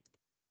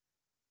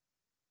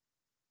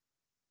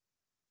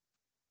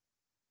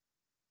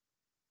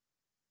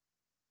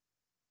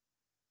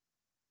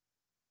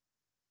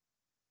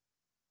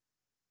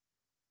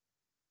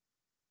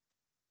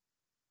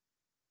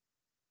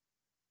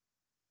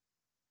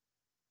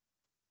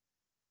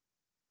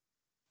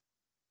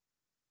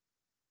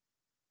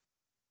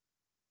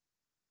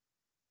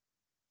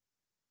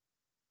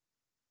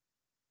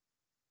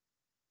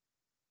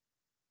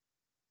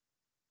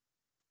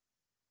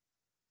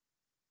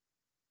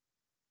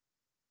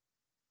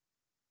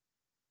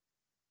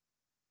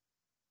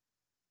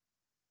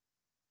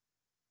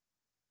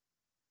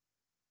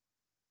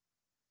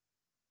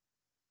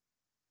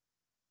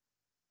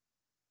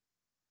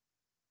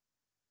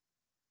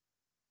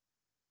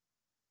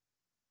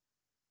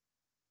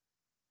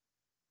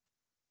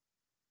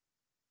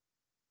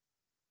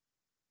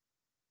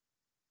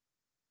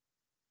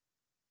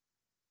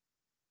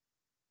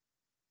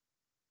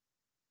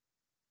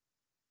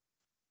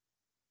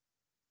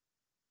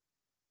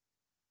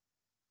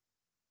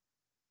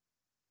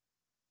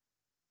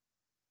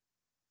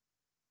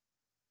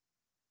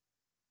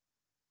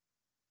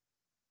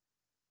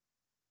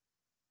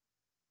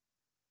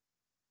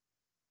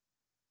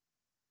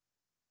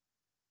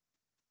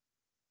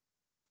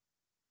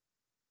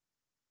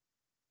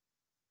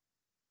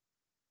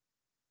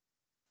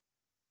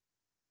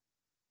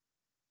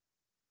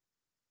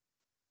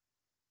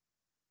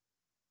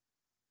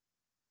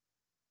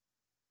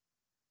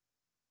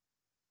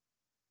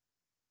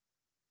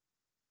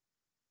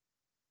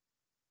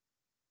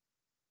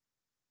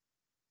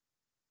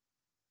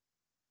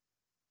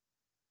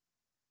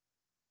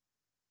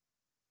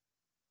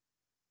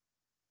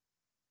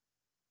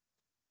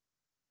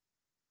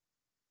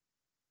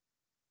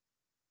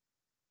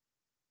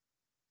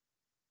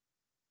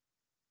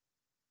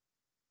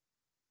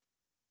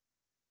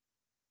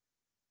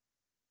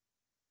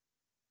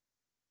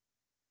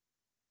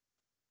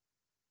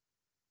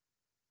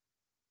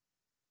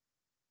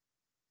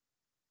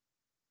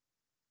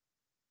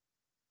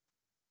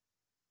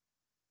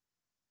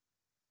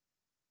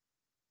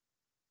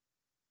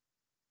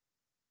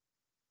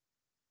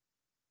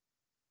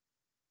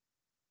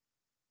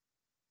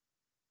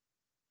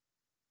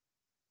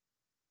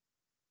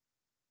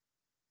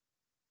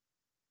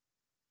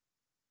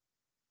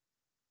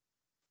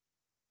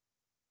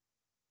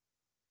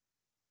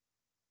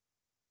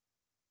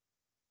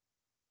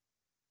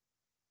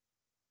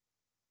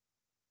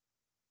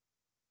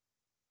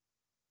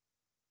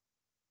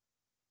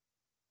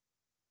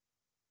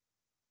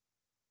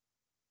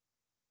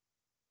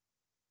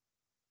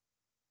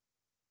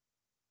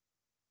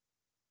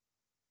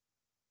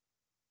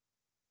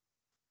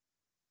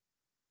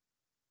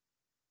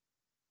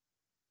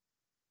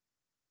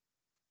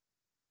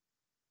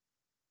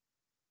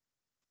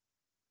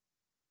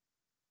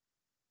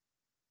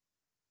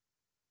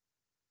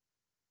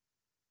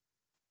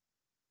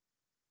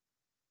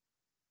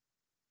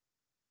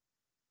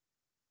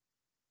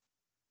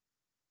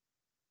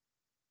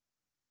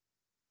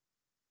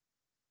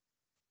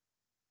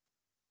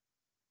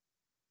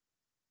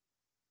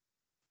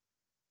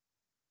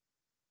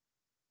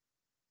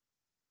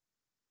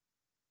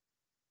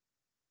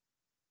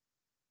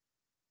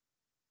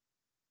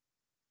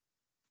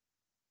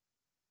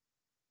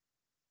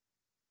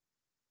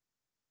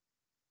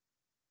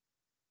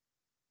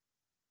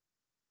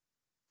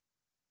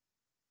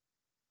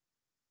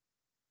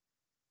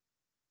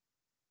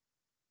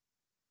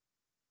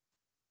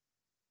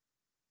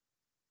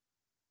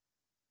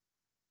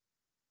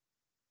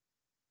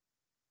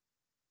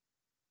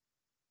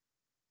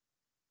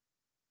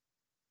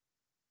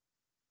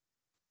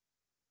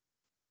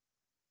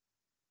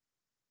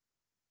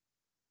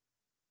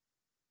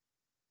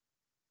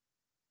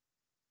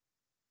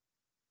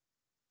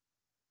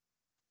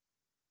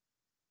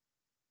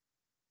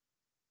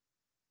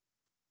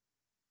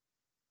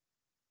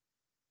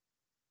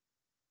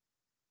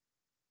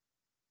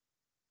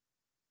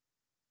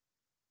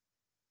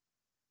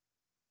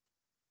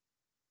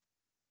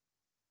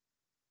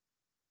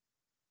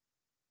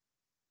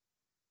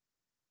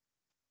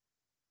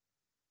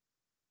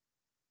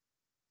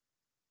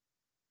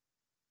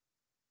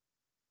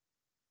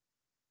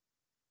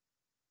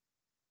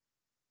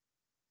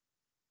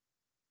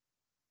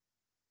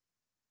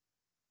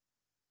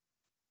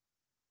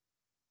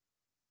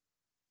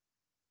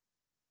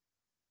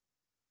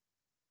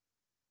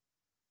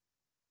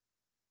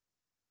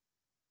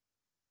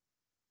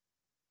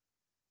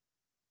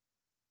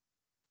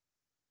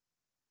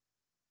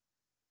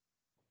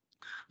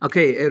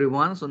 Okay,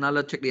 everyone. So now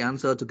let's check the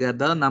answer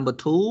together. Number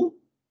two.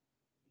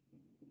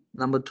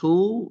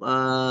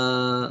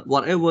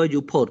 Whatever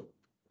you put,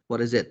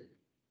 what is it?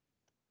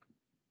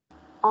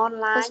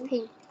 Online.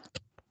 Posting.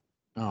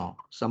 Oh,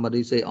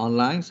 somebody say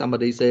online.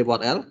 Somebody say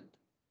what else?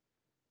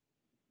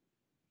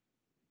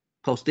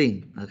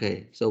 Posting.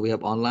 Okay, so we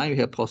have online, we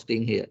have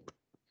posting here.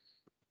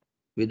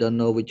 We don't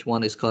know which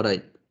one is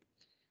correct.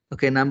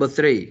 Okay, number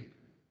three.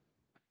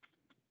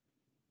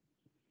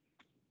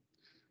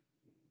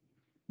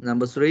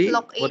 Number three,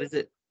 what is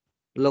it?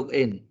 Log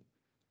in.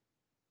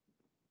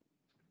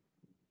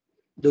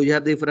 Do you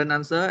have different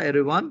answer,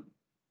 everyone?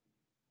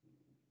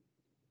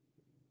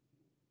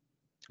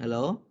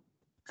 Hello?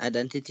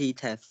 Identity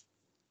theft.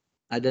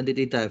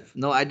 Identity theft.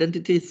 No,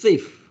 identity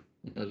thief.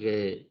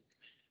 Okay.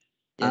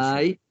 Yes, sir.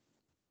 I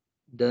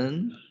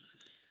done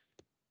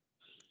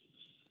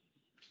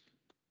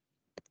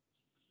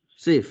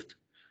shift.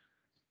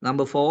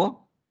 Number four.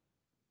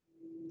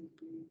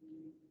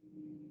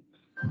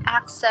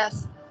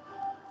 Access.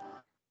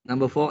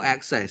 Number four,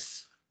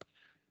 access.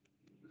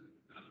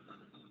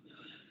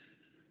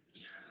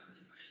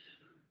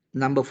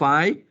 Number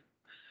five.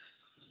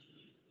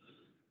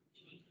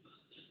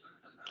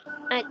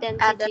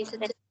 Identity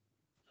theft.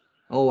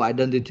 Oh,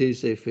 identity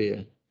safe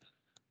here.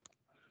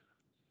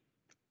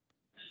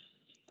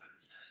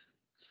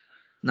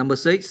 Number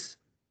six.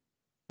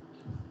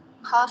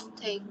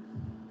 Posting.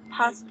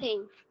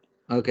 Posting.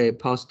 Okay,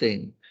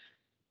 posting.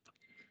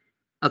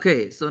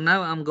 Okay, so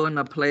now I'm going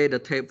to play the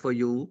tape for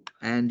you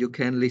and you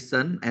can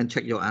listen and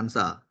check your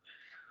answer.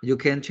 You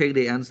can check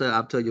the answer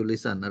after you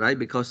listen, right?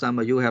 Because some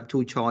of you have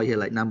two choice here,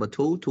 like number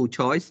two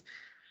choice,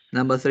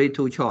 number three,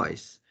 two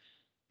choice.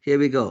 Here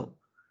we go.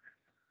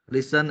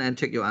 Listen and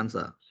check your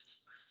answer.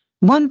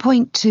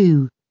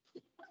 1.2.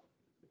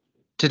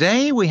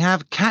 Today we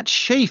have Kat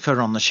Schaefer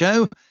on the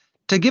show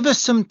to give us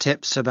some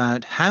tips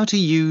about how to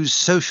use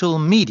social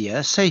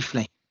media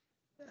safely.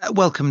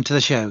 Welcome to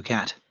the show,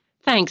 Kat.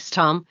 Thanks,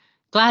 Tom.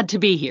 Glad to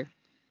be here.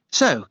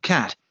 So,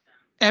 Kat,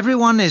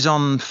 everyone is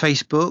on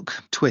Facebook,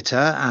 Twitter,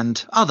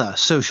 and other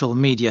social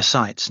media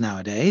sites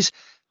nowadays.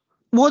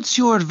 What's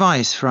your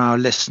advice for our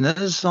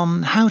listeners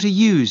on how to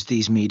use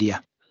these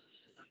media?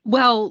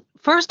 Well,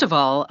 first of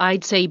all,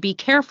 I'd say be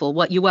careful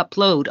what you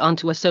upload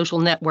onto a social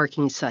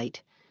networking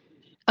site.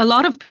 A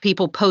lot of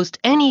people post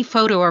any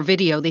photo or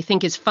video they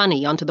think is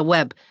funny onto the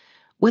web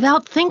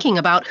without thinking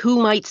about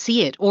who might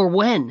see it or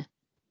when.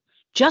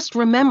 Just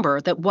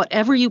remember that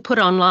whatever you put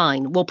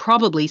online will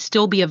probably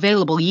still be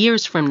available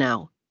years from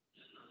now.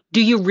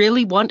 Do you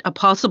really want a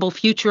possible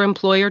future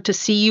employer to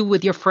see you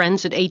with your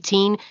friends at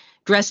 18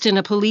 dressed in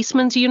a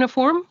policeman's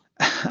uniform?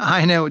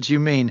 I know what you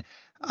mean.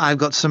 I've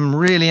got some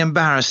really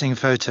embarrassing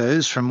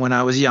photos from when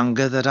I was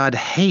younger that I'd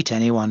hate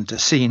anyone to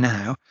see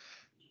now.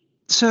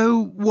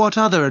 So, what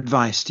other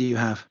advice do you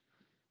have?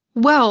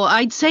 Well,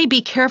 I'd say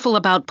be careful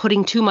about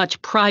putting too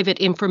much private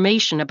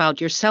information about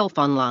yourself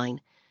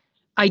online.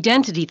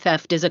 Identity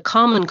theft is a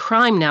common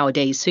crime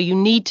nowadays, so you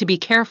need to be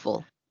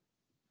careful.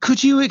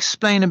 Could you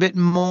explain a bit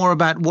more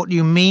about what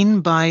you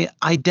mean by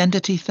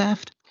identity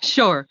theft?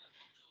 Sure.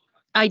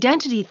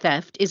 Identity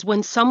theft is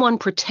when someone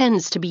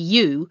pretends to be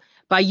you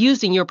by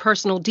using your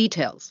personal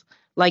details,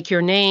 like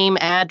your name,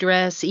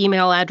 address,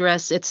 email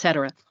address,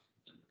 etc.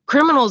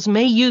 Criminals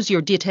may use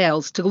your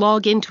details to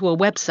log into a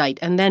website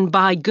and then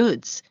buy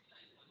goods.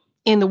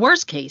 In the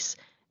worst case,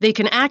 they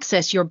can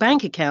access your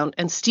bank account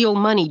and steal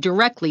money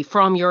directly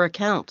from your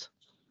account.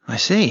 I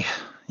see.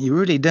 You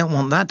really don't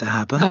want that to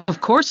happen.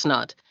 Of course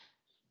not.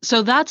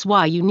 So that's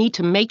why you need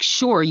to make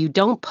sure you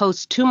don't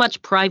post too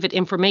much private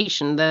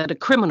information that a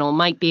criminal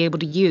might be able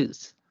to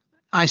use.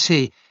 I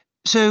see.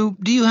 So,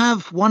 do you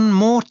have one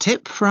more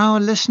tip for our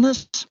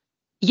listeners?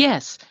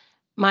 Yes.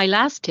 My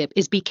last tip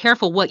is be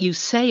careful what you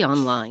say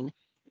online.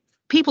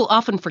 People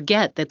often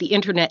forget that the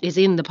internet is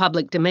in the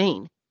public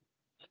domain.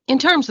 In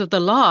terms of the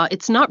law,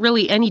 it's not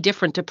really any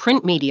different to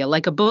print media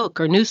like a book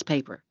or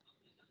newspaper.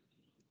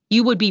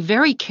 You would be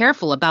very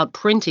careful about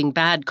printing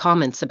bad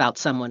comments about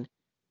someone.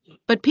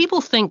 But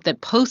people think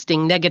that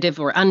posting negative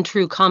or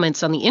untrue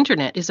comments on the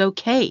internet is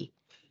okay.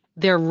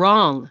 They're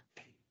wrong.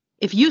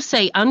 If you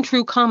say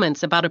untrue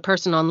comments about a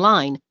person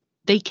online,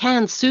 they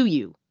can sue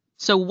you.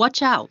 So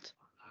watch out.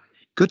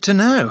 Good to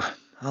know.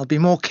 I'll be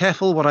more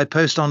careful what I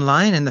post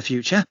online in the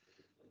future.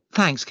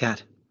 Thanks,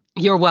 Kat.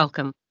 You're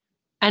welcome.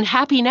 And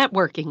happy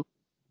networking.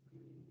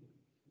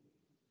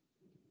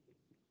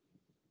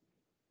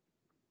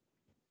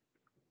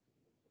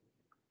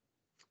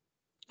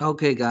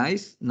 Okay,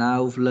 guys.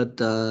 Now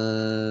let's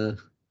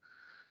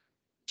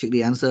check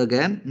the answer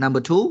again. Number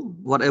two,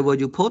 whatever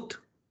you put.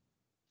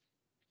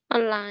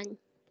 Online.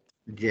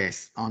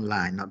 Yes,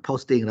 online, not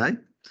posting, right?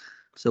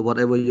 So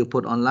whatever you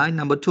put online.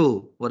 Number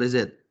two, what is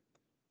it?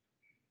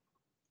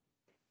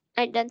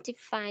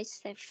 Identify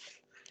safe.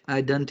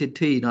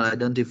 Identity, not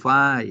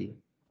identify.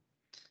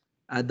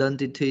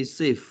 Identity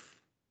thief.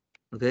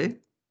 Okay.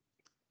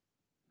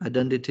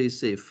 Identity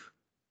thief.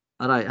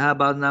 All right. How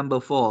about number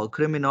four?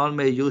 Criminal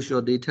may use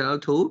your detail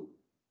to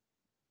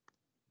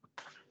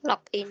Log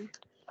in.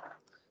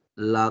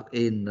 log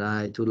in,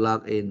 right? To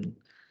log in.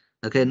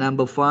 Okay,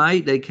 number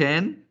 5, they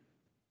can.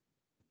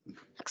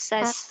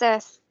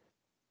 Access.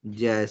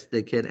 Yes,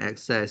 they can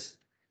access.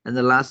 And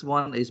the last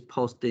one is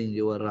posting.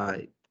 You are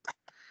right.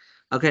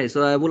 Okay,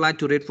 so I would like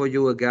to read for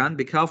you again.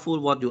 Be careful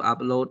what you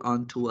upload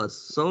onto a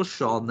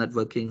social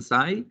networking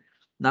site.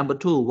 Number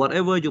 2,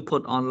 whatever you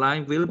put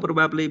online will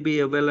probably be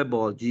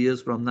available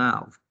years from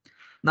now.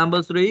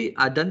 Number 3,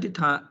 identity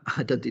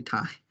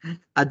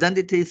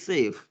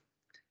thief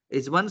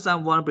is when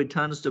someone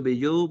pretends to be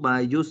you by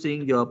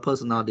using your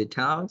personal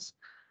details.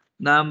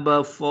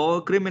 Number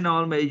 4,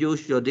 criminal may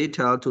use your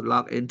detail to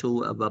log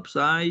into a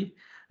website.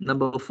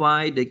 Number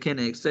 5, they can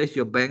access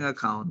your bank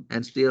account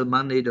and steal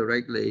money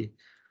directly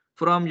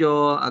from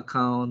your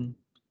account,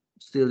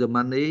 steal your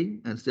money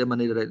and steal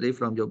money directly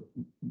from your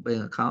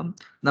bank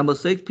account. Number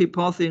 6,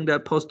 people think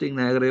that posting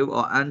negative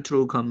or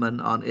untrue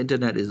comment on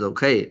internet is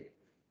okay.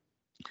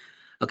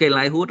 Okay,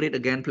 Lai Hu, read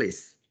again,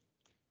 please.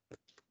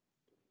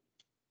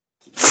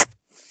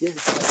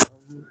 Yes.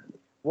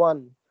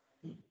 1.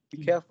 Be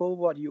careful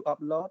what you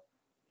upload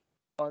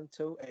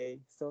onto a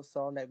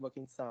social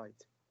networking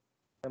site.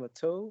 Number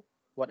 2,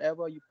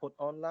 whatever you put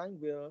online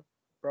will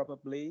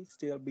probably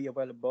still be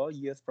available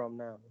years from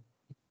now.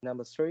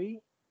 Number 3,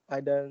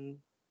 identity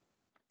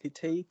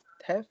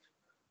theft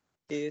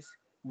is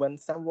when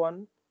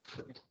someone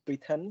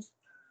pretends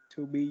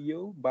to be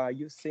you by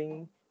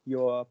using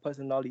your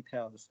personal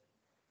details.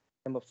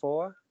 Number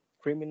 4,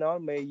 criminal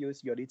may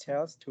use your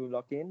details to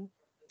log in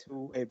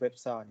to a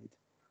website.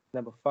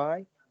 Number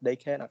 5, they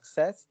can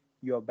access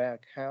your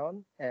bank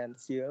account and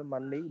steal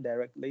money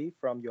directly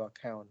from your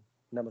account.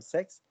 Number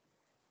 6,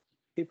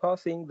 people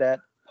think that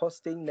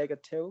posting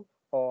negative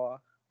or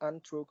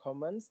untrue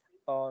comments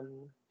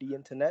on the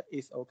internet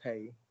is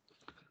okay.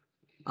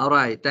 All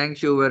right,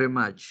 thank you very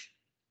much.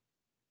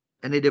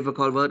 Any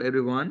difficult word,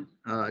 everyone?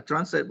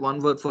 Translate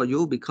one word for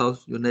you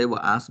because you never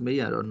asked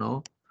me. I don't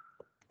know.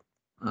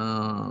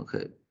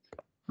 Okay.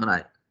 All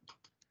right.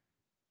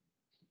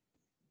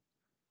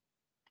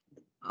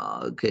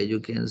 Okay, you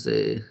can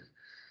say.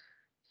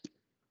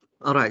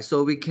 All right,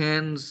 so we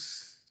can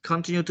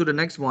continue to the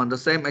next one. The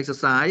same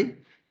exercise.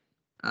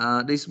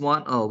 This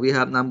one, we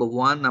have number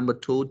 1, number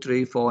 2,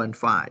 3, 4, and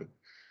 5.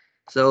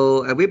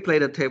 So I will play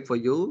the tape for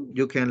you.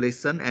 You can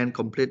listen and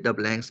complete the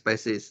blank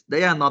spaces.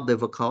 They are not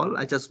difficult.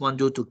 I just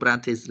want you to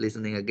practice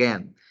listening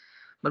again.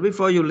 But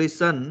before you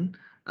listen,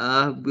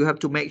 you have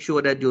to make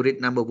sure that you read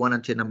number 1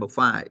 until number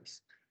 5.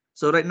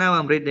 So right now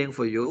I'm reading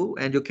for you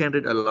and you can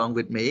read along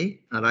with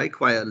me, all right,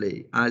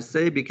 quietly. I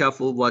say be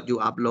careful what you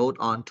upload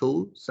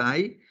onto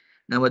site.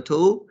 Number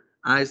 2,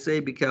 I say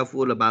be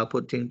careful about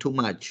putting too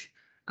much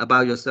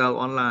about yourself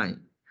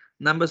online.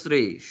 Number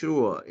 3,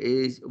 sure,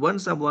 is when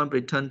someone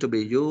pretend to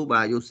be you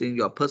by using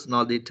your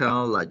personal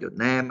detail like your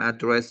name,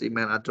 address,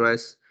 email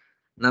address.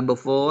 Number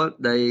 4,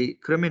 the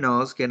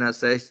criminals can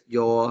access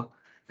your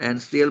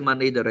and steal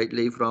money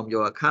directly from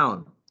your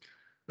account.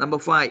 Number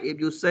 5, if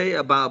you say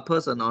about a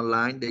person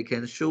online, they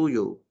can sue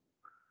you.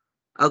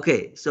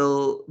 Okay,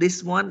 so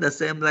this one the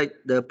same like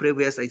the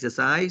previous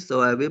exercise. So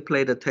I will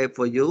play the tape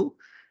for you.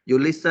 You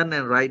listen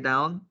and write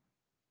down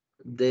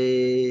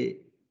the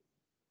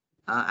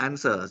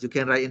answers. You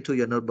can write into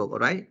your notebook, all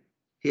right?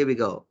 Here we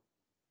go.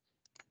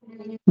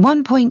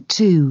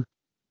 1.2.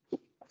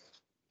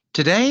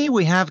 Today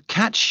we have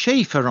Kat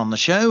Schaefer on the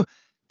show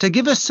to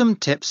give us some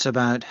tips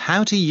about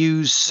how to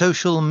use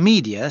social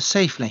media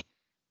safely.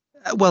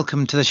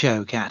 Welcome to the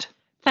show, Kat.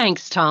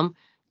 Thanks, Tom.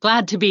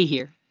 Glad to be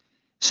here.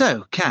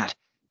 So, Kat,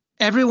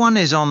 everyone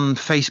is on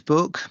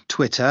Facebook,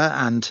 Twitter,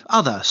 and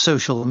other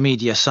social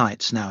media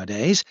sites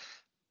nowadays.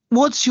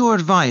 What's your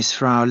advice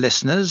for our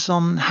listeners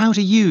on how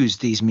to use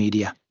these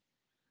media?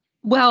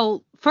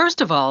 Well,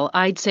 first of all,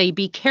 I'd say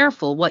be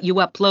careful what you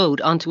upload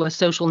onto a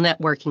social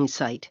networking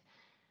site.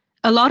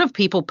 A lot of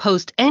people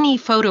post any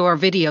photo or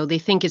video they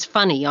think is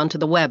funny onto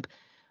the web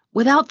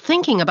without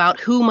thinking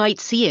about who might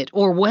see it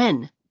or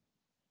when.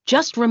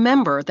 Just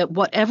remember that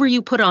whatever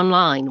you put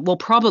online will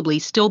probably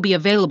still be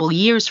available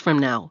years from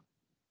now.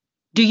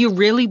 Do you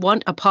really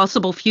want a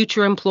possible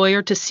future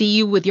employer to see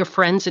you with your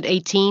friends at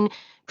 18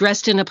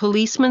 dressed in a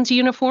policeman's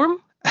uniform?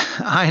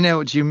 I know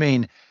what you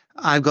mean.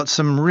 I've got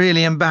some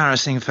really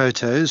embarrassing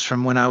photos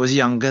from when I was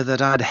younger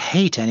that I'd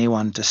hate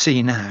anyone to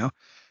see now.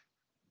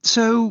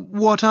 So,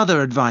 what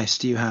other advice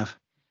do you have?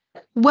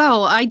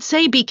 Well, I'd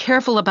say be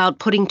careful about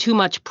putting too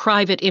much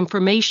private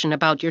information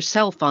about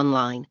yourself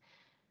online.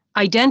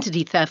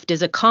 Identity theft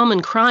is a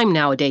common crime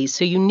nowadays,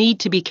 so you need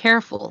to be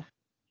careful.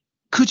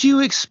 Could you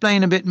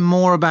explain a bit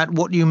more about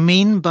what you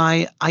mean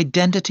by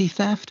identity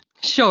theft?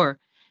 Sure.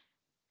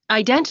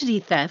 Identity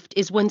theft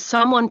is when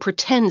someone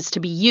pretends to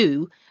be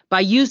you by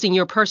using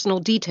your personal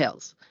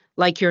details,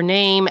 like your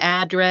name,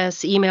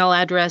 address, email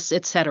address,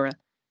 etc.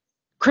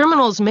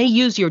 Criminals may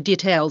use your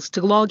details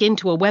to log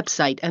into a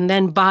website and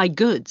then buy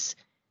goods.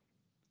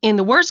 In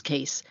the worst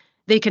case,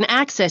 they can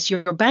access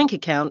your bank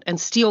account and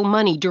steal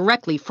money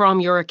directly from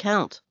your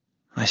account.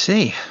 I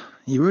see.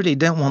 You really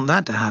don't want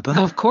that to happen.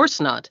 Of course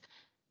not.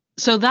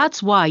 So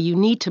that's why you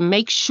need to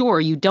make sure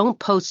you don't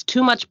post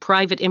too much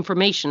private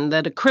information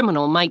that a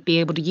criminal might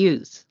be able to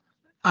use.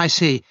 I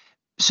see.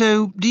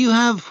 So, do you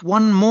have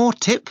one more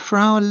tip for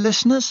our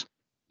listeners?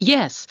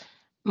 Yes,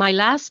 my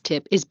last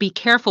tip is be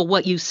careful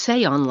what you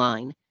say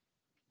online.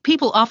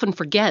 People often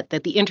forget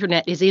that the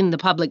internet is in the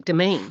public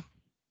domain.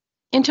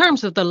 In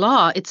terms of the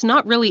law, it's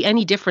not really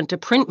any different to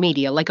print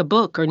media like a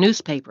book or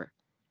newspaper.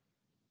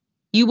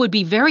 You would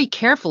be very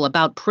careful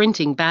about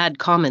printing bad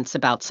comments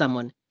about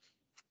someone.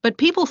 But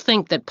people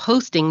think that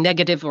posting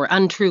negative or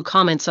untrue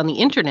comments on the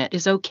internet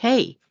is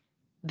okay.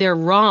 They're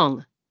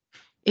wrong.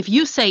 If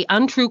you say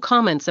untrue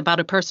comments about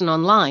a person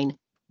online,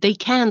 they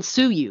can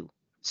sue you.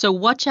 So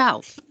watch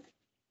out.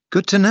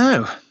 Good to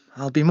know.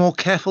 I'll be more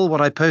careful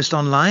what I post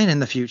online in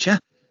the future.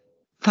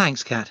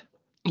 Thanks, Kat.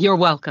 You're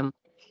welcome.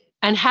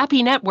 And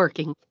happy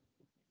networking.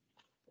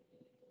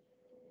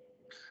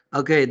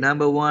 Okay,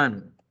 number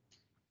one.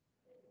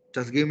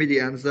 Just give me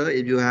the answer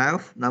if you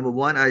have. Number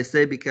one, I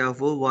say be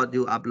careful what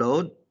you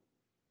upload.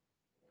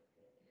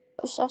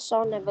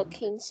 Social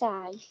networking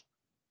site.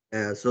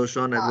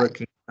 Social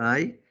networking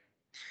site.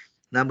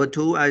 Number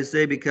two, I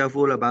say be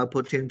careful about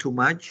putting too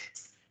much.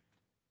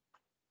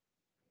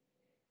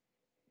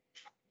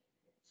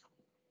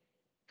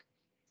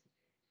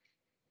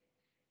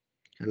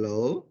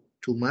 Hello,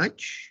 too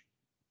much.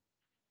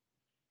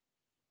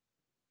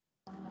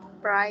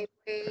 Private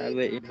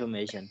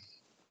information.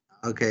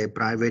 Okay,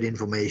 private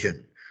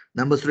information.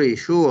 Number three,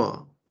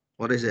 sure.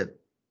 What is it?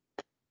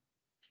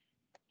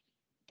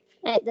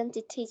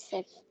 Identity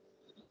theft.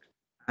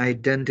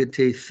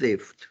 Identity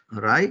theft.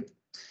 All right.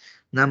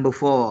 Number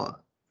four,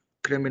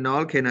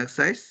 criminal can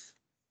access.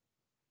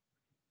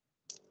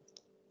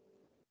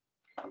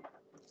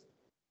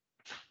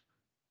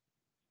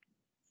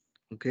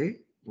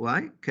 Okay,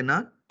 why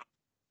cannot?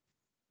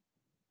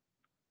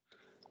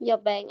 Your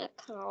bank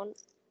account.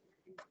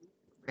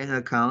 Bank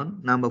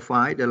account. Number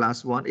five, the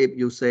last one, if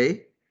you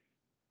say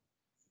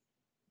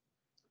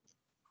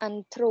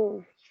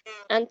Untrue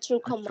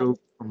comment. true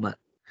comment.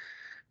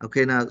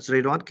 Okay, now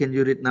Srirod, can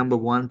you read number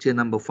one to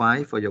number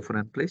five for your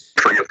friend, please?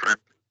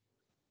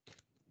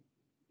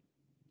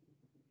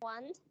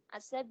 One, I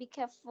said be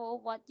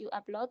careful what you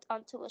upload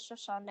onto a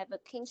social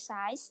networking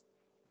site.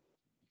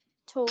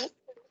 Two,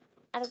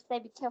 I say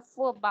be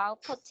careful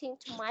about putting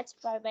too much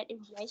private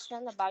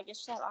information about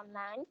yourself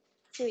online.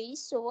 Three,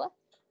 sure,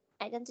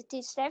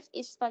 identity theft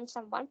is when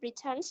someone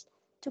pretends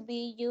to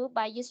be you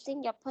by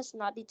using your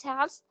personal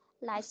details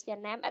like your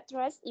name,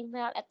 address,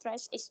 email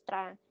address,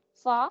 etc.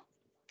 Four,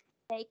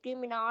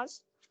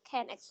 criminals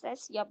can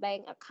access your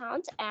bank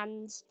account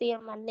and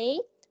steal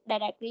money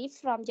directly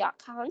from your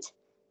account.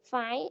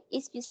 5.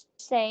 If you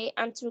say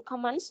untrue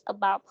comments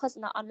about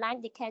personal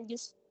online, they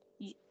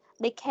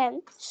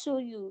can sue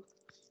you.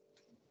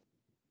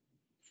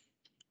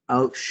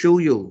 I'll show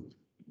you.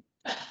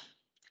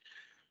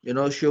 You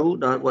know, show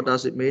that what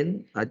does it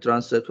mean? I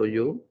translate for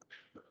you.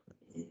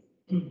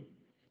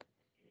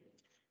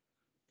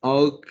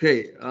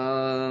 Okay.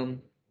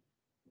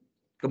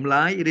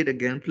 Kamlai, read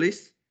again,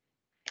 please.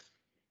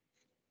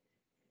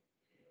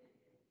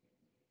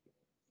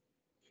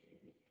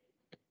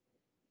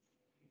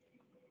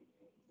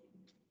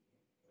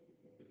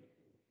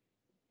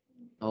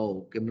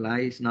 Oh,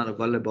 Kamlai is not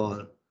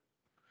available.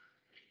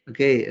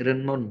 Okay,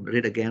 Renmon,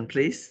 read again,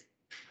 please.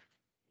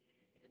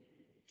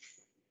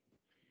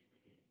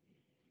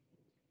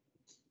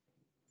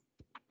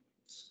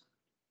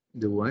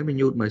 Do I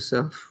mute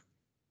myself?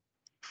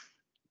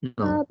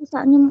 No.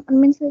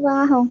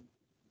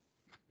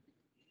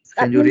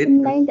 Can you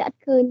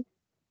read?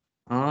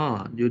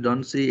 Ah, you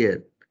don't see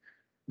it.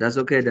 That's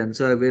okay then.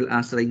 So I will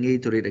ask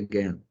Rengi to read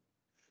again.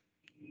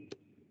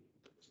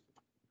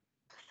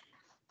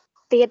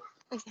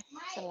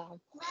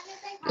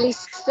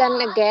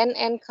 Listen again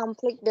and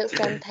complete the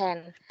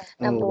sentence.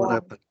 Number what one.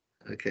 happened?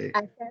 Okay.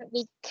 I said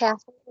be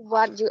careful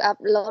what you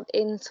upload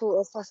into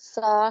a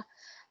social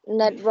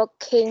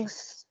networking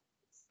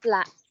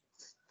site.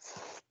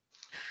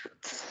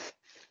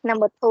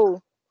 Number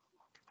two,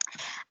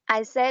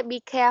 I said be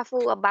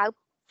careful about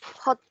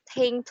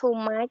putting too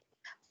much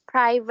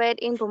private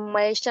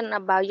information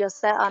about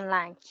yourself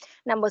online.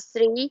 Number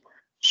three,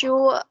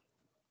 sure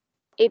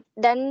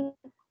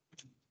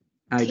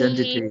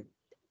Identity.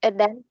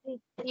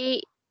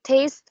 identity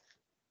theft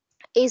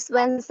is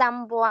when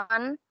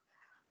someone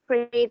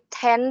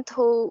pretend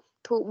to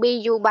be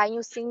you by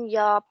using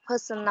your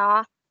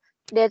personal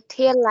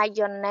details like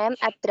your name,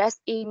 address,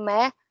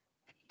 email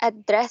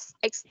address,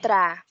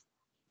 etc.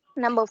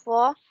 Number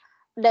four,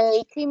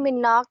 the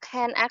criminal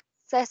can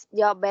access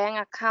your bank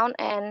account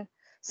and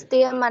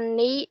steal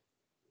money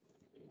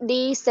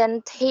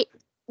decently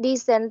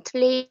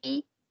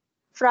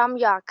from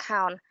your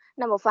account.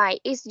 Number five,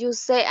 if you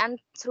say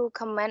untrue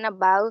comment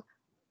about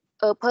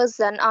a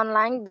person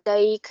online,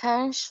 they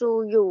can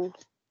sue you.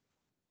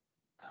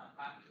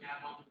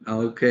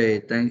 Okay,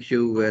 thank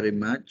you very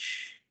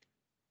much.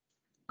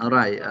 All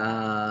right,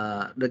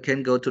 they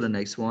can go to the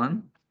next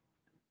one.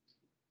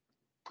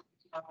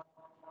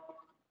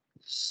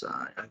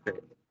 Okay,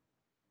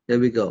 here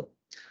we go.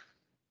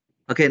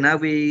 Okay, now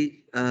do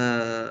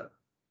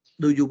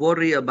you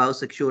worry about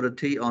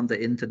security on the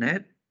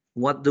internet?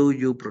 What do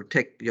you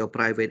protect your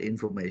private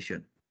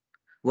information?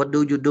 What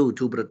do you do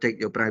to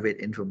protect your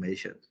private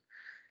information?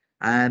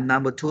 And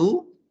number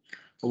two,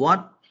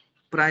 what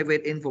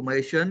private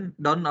information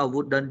don't or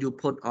wouldn't you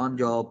put on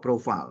your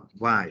profile?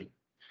 Why?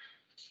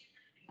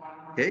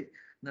 Okay,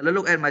 now let's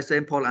look at my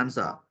sample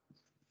answer.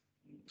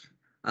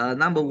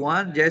 Number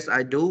one, yes,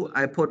 I do.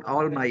 I put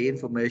all my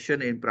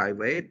information in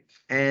private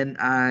and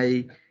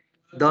I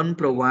don't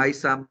provide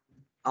some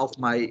of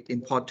my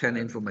important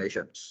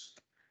information.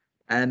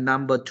 And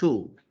number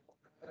two,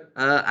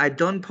 I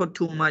don't put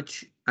too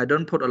much, I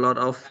don't put a lot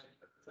of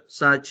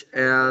such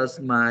as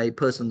my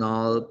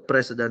personal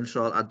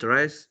presidential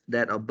address,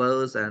 date of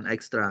birth, and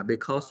extra.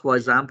 Because, for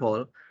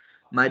example,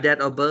 my date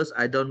of birth,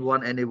 I don't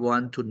want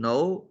anyone to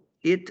know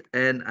it,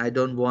 and I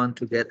don't want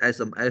to get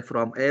SMS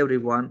from every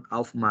one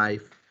of my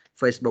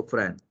Facebook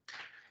friends.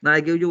 Now,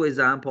 I give you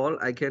example.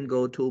 I can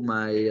go to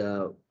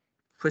my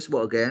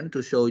Facebook again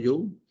to show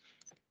you.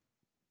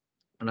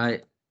 And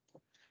I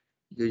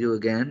give you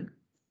again.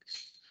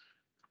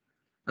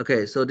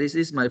 Okay, so this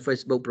is my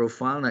Facebook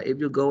profile. Now, if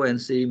you go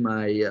and see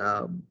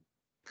my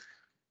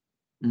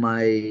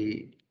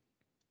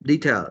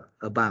detail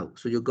about,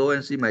 so you go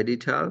and see my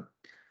detail,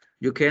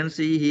 you can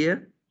see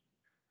here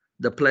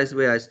the place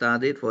where I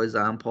started. For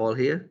example,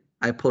 here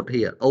I put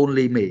here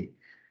only me,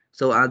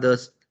 so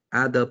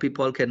other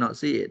people cannot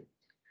see it.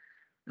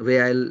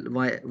 Where I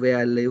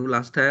live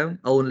last time,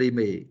 only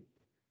me,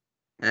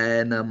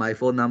 and my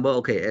phone number,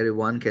 okay,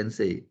 everyone can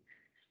see,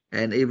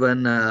 and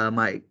even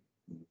my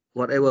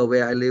whatever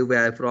where I live,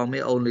 where I from,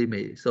 me, only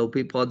me, so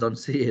people don't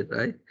see it,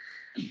 right?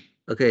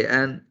 Okay,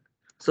 and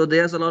so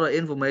there's a lot of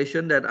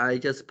information that I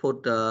just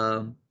put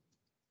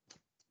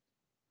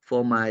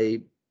for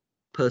my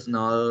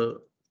personal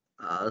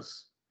uh,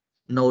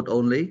 note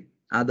only.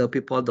 Other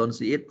people don't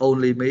see it,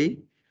 only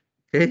me.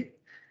 Okay,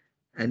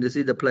 and you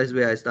see the place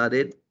where I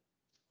started,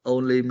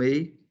 only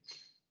me,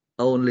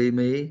 only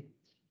me,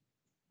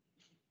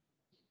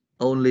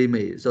 only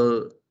me.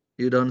 So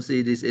you don't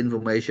see these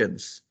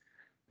informations,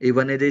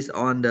 even it is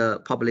on the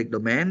public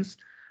domains,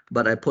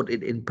 but I put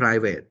it in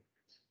private,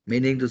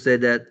 meaning to say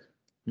that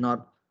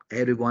not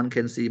everyone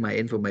can see my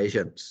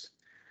informations.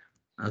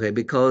 Okay,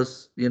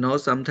 because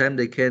sometimes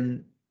they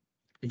can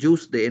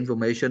use the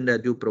information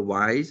that you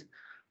provide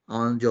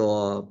on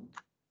your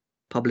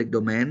public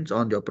domains,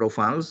 on your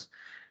profiles,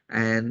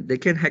 and they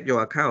can hack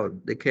your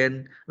account. They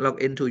can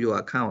log into your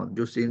account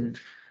using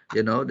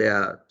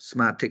their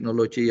smart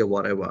technology or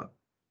whatever.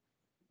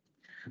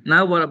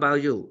 Now what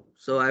about you?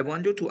 So I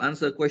want you to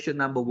answer question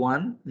number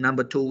one,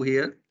 number two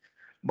here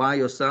by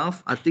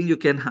yourself. I think you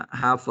can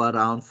have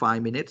around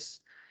 5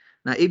 minutes.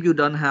 Now if you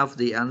don't have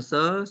the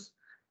answers,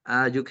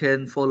 you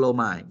can follow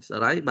mine,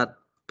 all right? But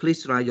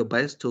please try your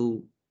best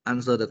to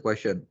answer the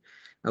question.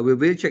 We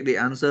will check the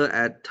answer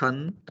at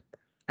 10,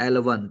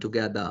 11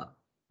 together.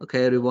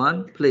 Okay,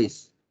 everyone,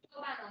 please.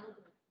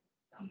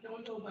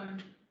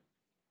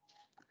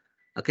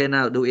 Okay,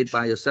 now do it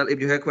by yourself.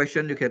 If you have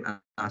question, you can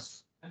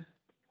ask.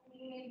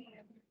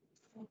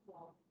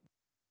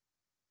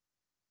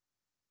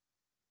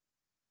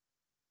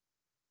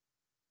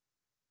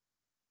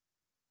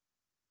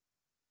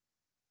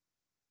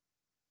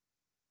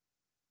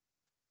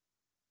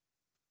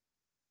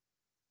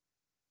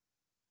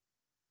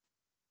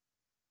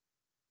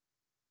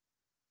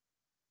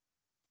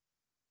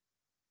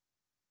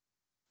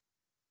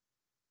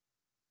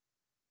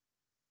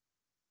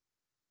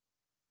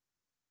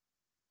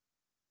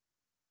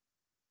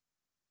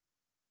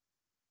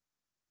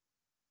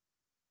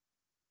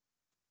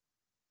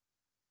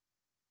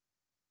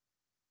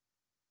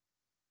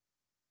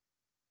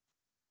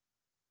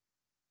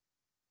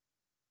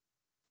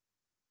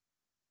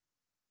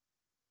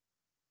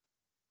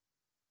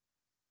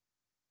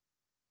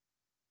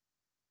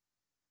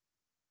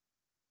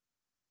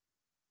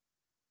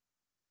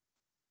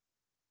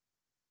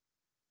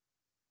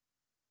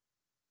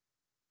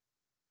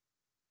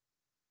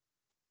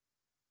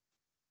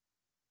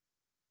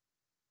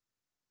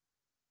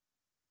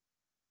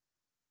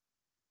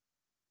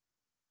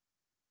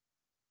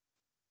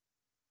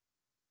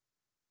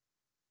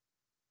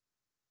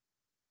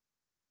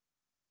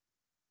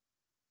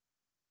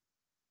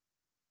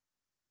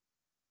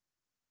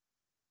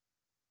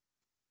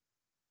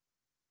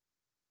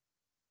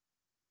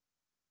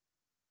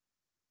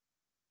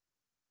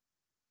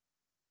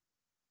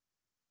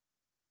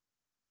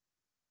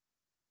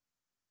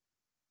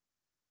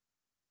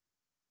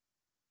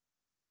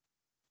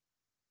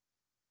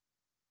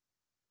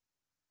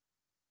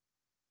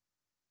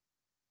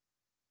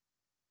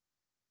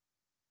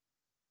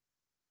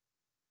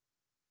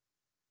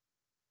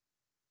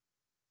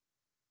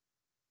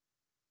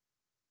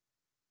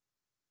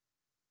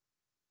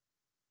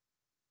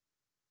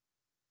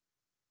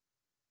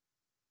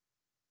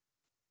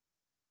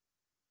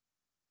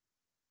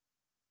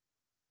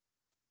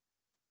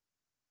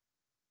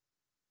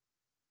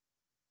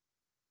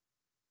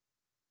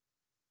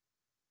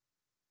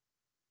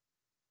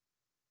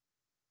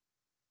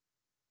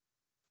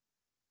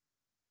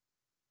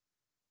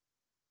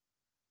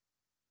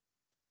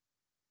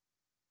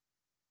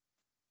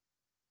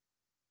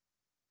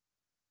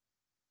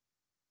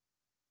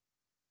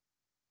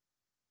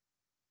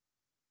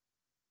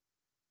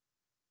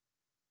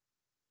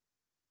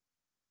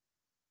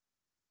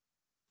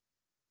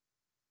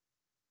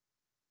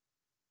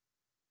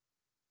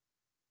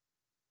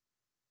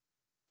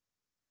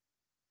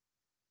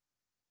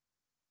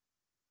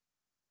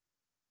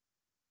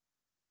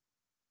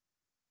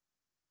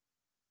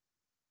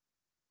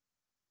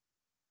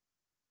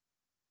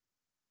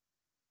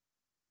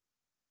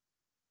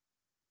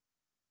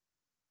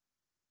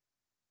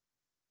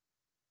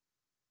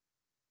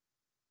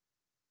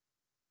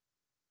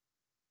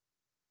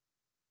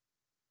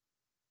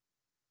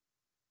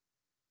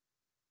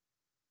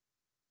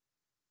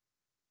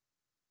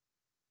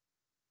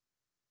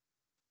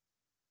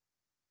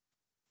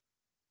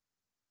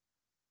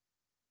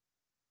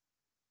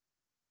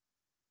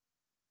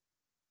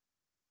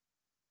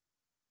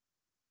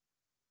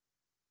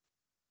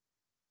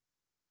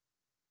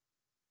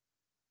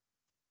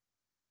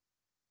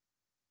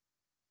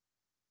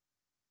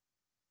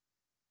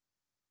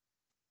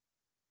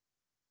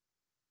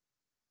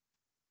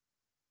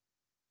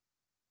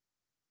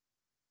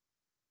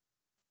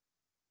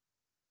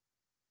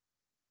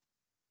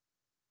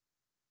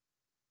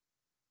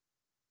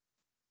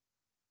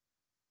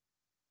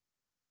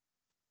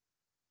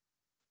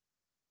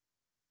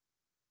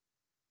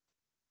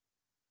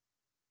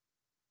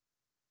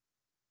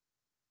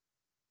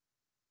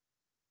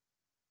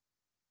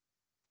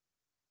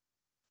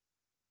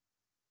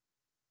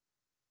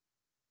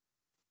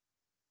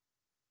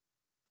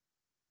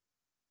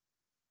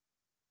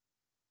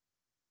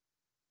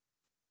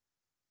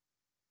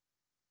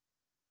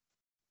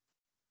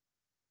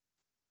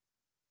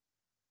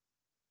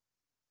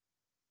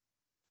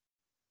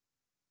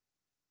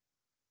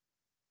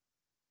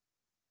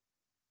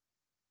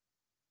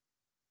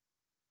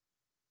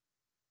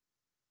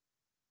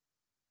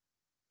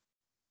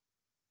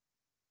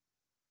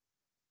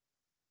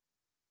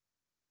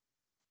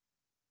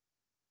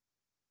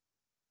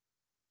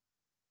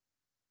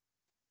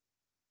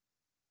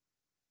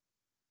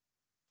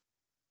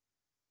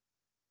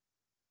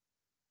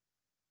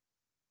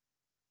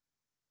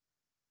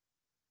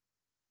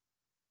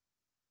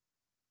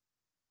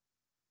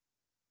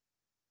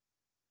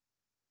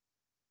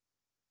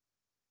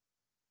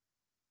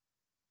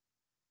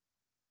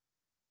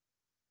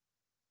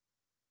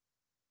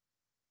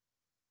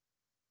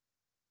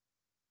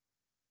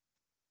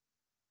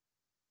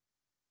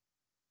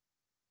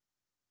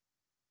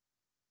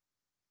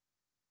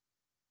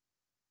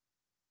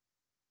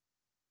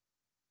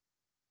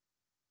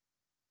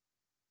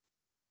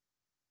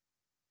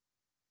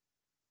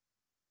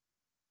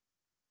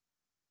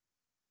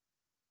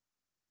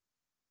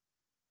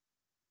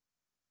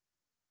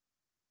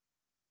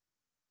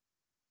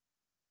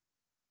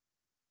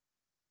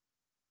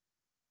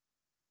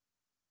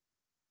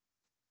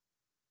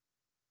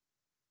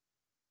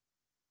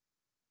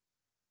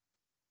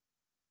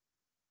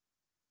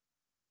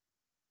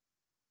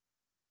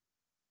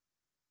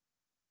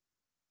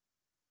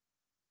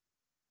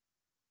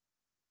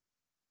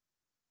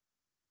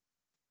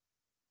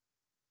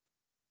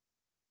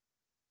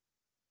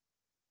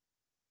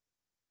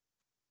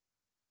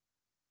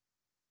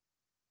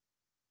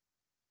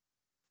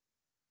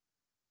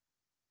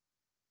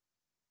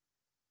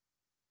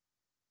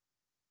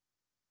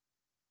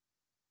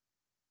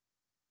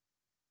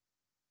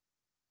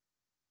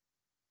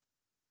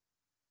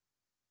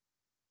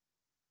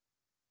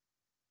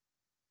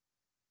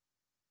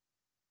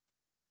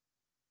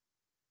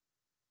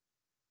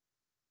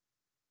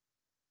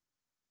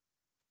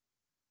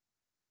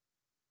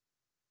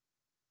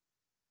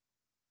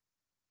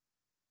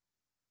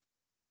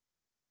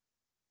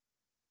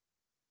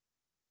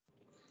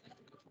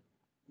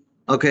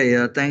 Okay,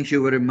 thank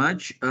you very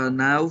much.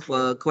 Now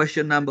for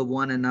question number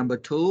 1 and number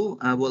 2,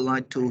 I would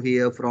like to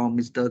hear from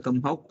Mr.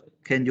 Kam Hok.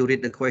 Can you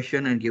read the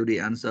question and give the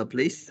answer,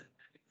 please?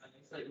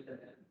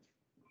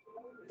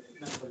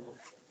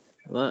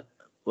 What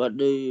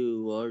do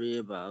you worry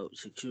about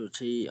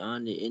security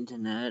on the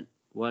internet?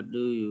 What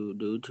do you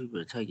do to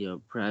protect your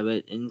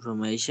private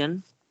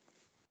information?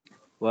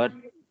 What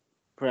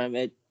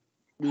private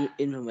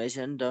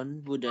information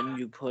wouldn't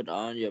you put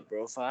on your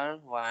profile?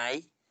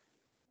 Why?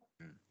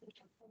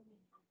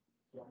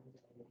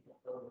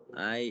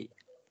 I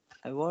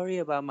worry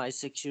about my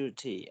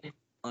security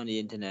on the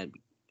internet.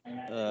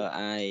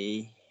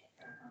 I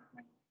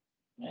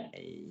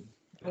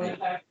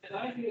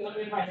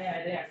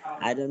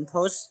don't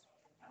post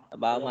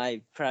about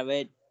my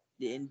private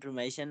the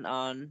information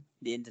on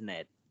the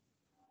internet.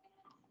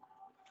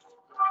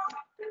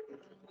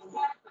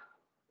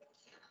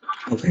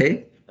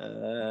 Okay.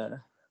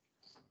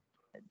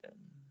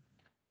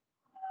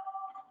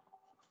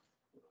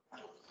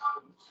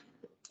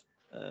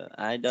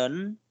 I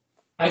don't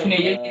an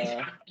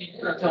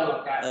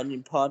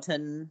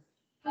important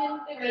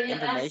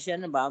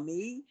information about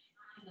me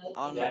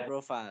on my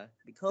profile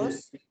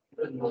because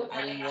I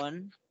don't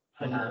want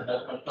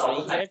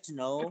stranger to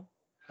know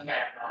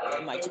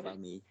too much about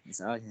me.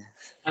 That's all. Yeah.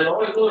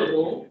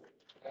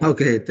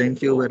 Okay,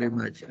 thank you very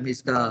much,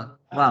 Mr.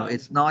 Wow,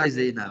 it's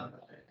noisy now.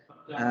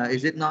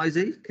 Is it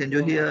noisy? Can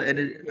you hear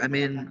any, I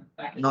mean,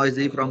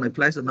 noisy from my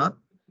place or not?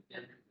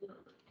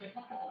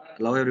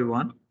 Hello,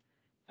 everyone.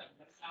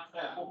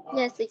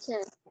 Yes,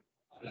 teacher.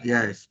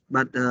 Yes,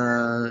 but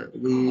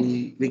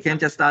we can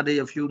just study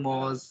a few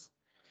more.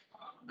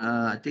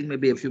 I think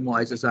maybe a few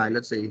more exercise.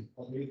 Let's see.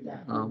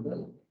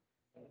 Um,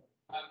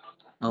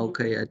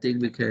 okay, I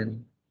think we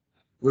can.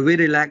 Will we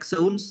relax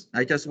soon?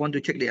 I just want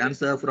to check the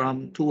answer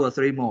from 2 or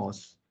 3 more.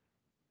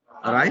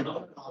 All right.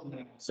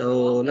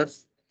 So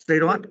let's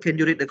straight on. Can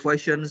you read the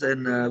questions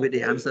and with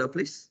the answer,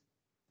 please?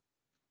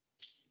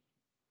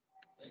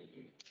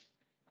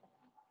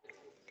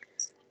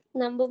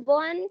 Number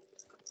 1.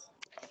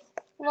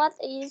 What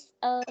is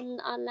an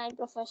online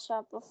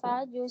professional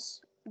profile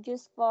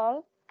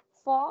useful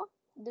for?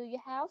 Do you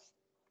have?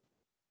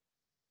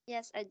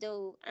 Yes, I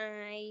do.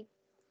 I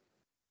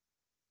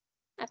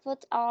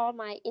put all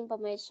my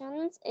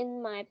information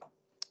in my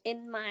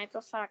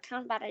profile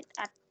account, but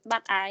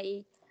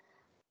I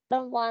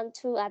don't want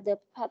to other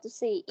people to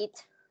see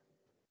it.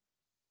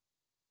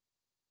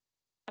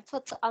 I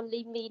put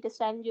only me the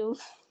same you.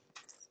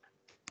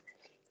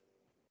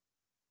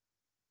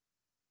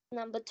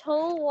 Number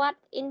 2, what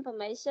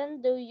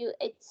information do you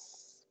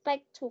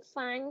expect to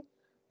find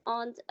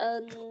on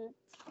an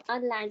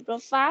online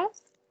profile?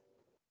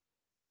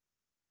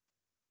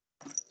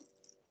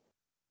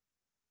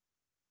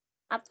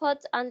 I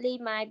put only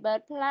my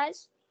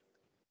birthplace,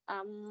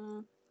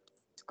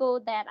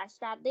 school that I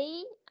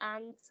study,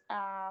 and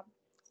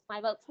my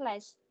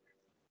workplace.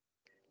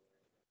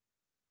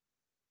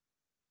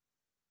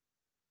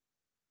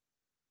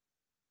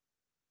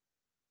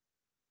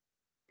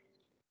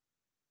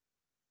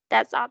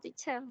 That's all,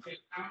 teacher.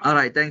 All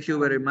right, thank you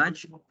very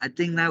much. I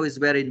think now it's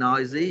very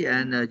noisy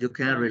and you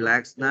can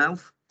relax now.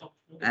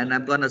 And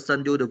I'm gonna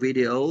send you the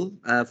video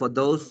for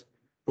those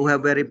who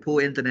have very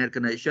poor internet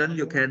connection.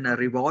 You can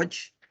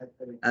rewatch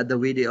the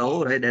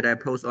video, right, that I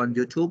post on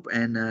YouTube.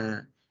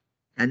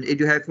 And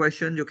if you have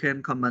questions, you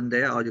can comment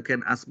there or you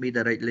can ask me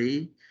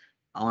directly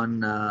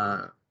on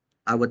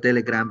our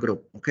Telegram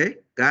group. Okay,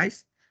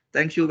 guys.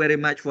 Thank you very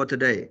much for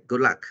today. Good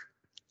luck.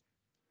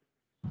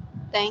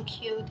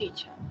 Thank you,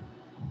 teacher.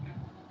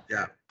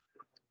 Yeah.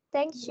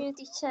 Thank you,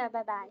 teacher.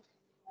 Bye bye.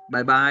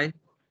 Bye bye.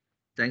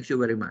 Thank you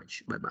very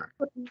much. Bye bye.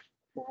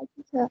 Bye,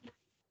 teacher.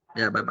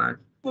 Yeah. Bye bye.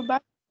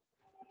 Goodbye.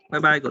 Bye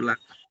bye. Good luck.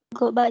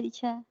 Goodbye,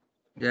 teacher.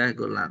 Yeah.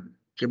 Good luck.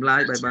 Kim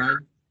Lai. Bye bye.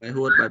 Bye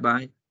Hud. Bye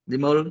bye.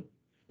 Dimol.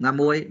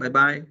 Namui. Bye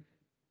bye.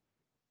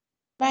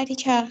 Bye,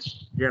 teacher.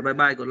 Yeah. Bye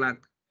bye. Good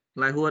luck.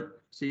 Lai Hud.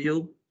 See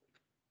you.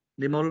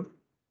 Dimol.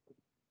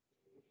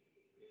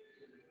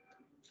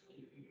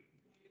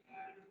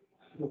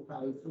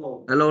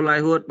 Hello,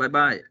 Lai Hud. Bye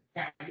bye.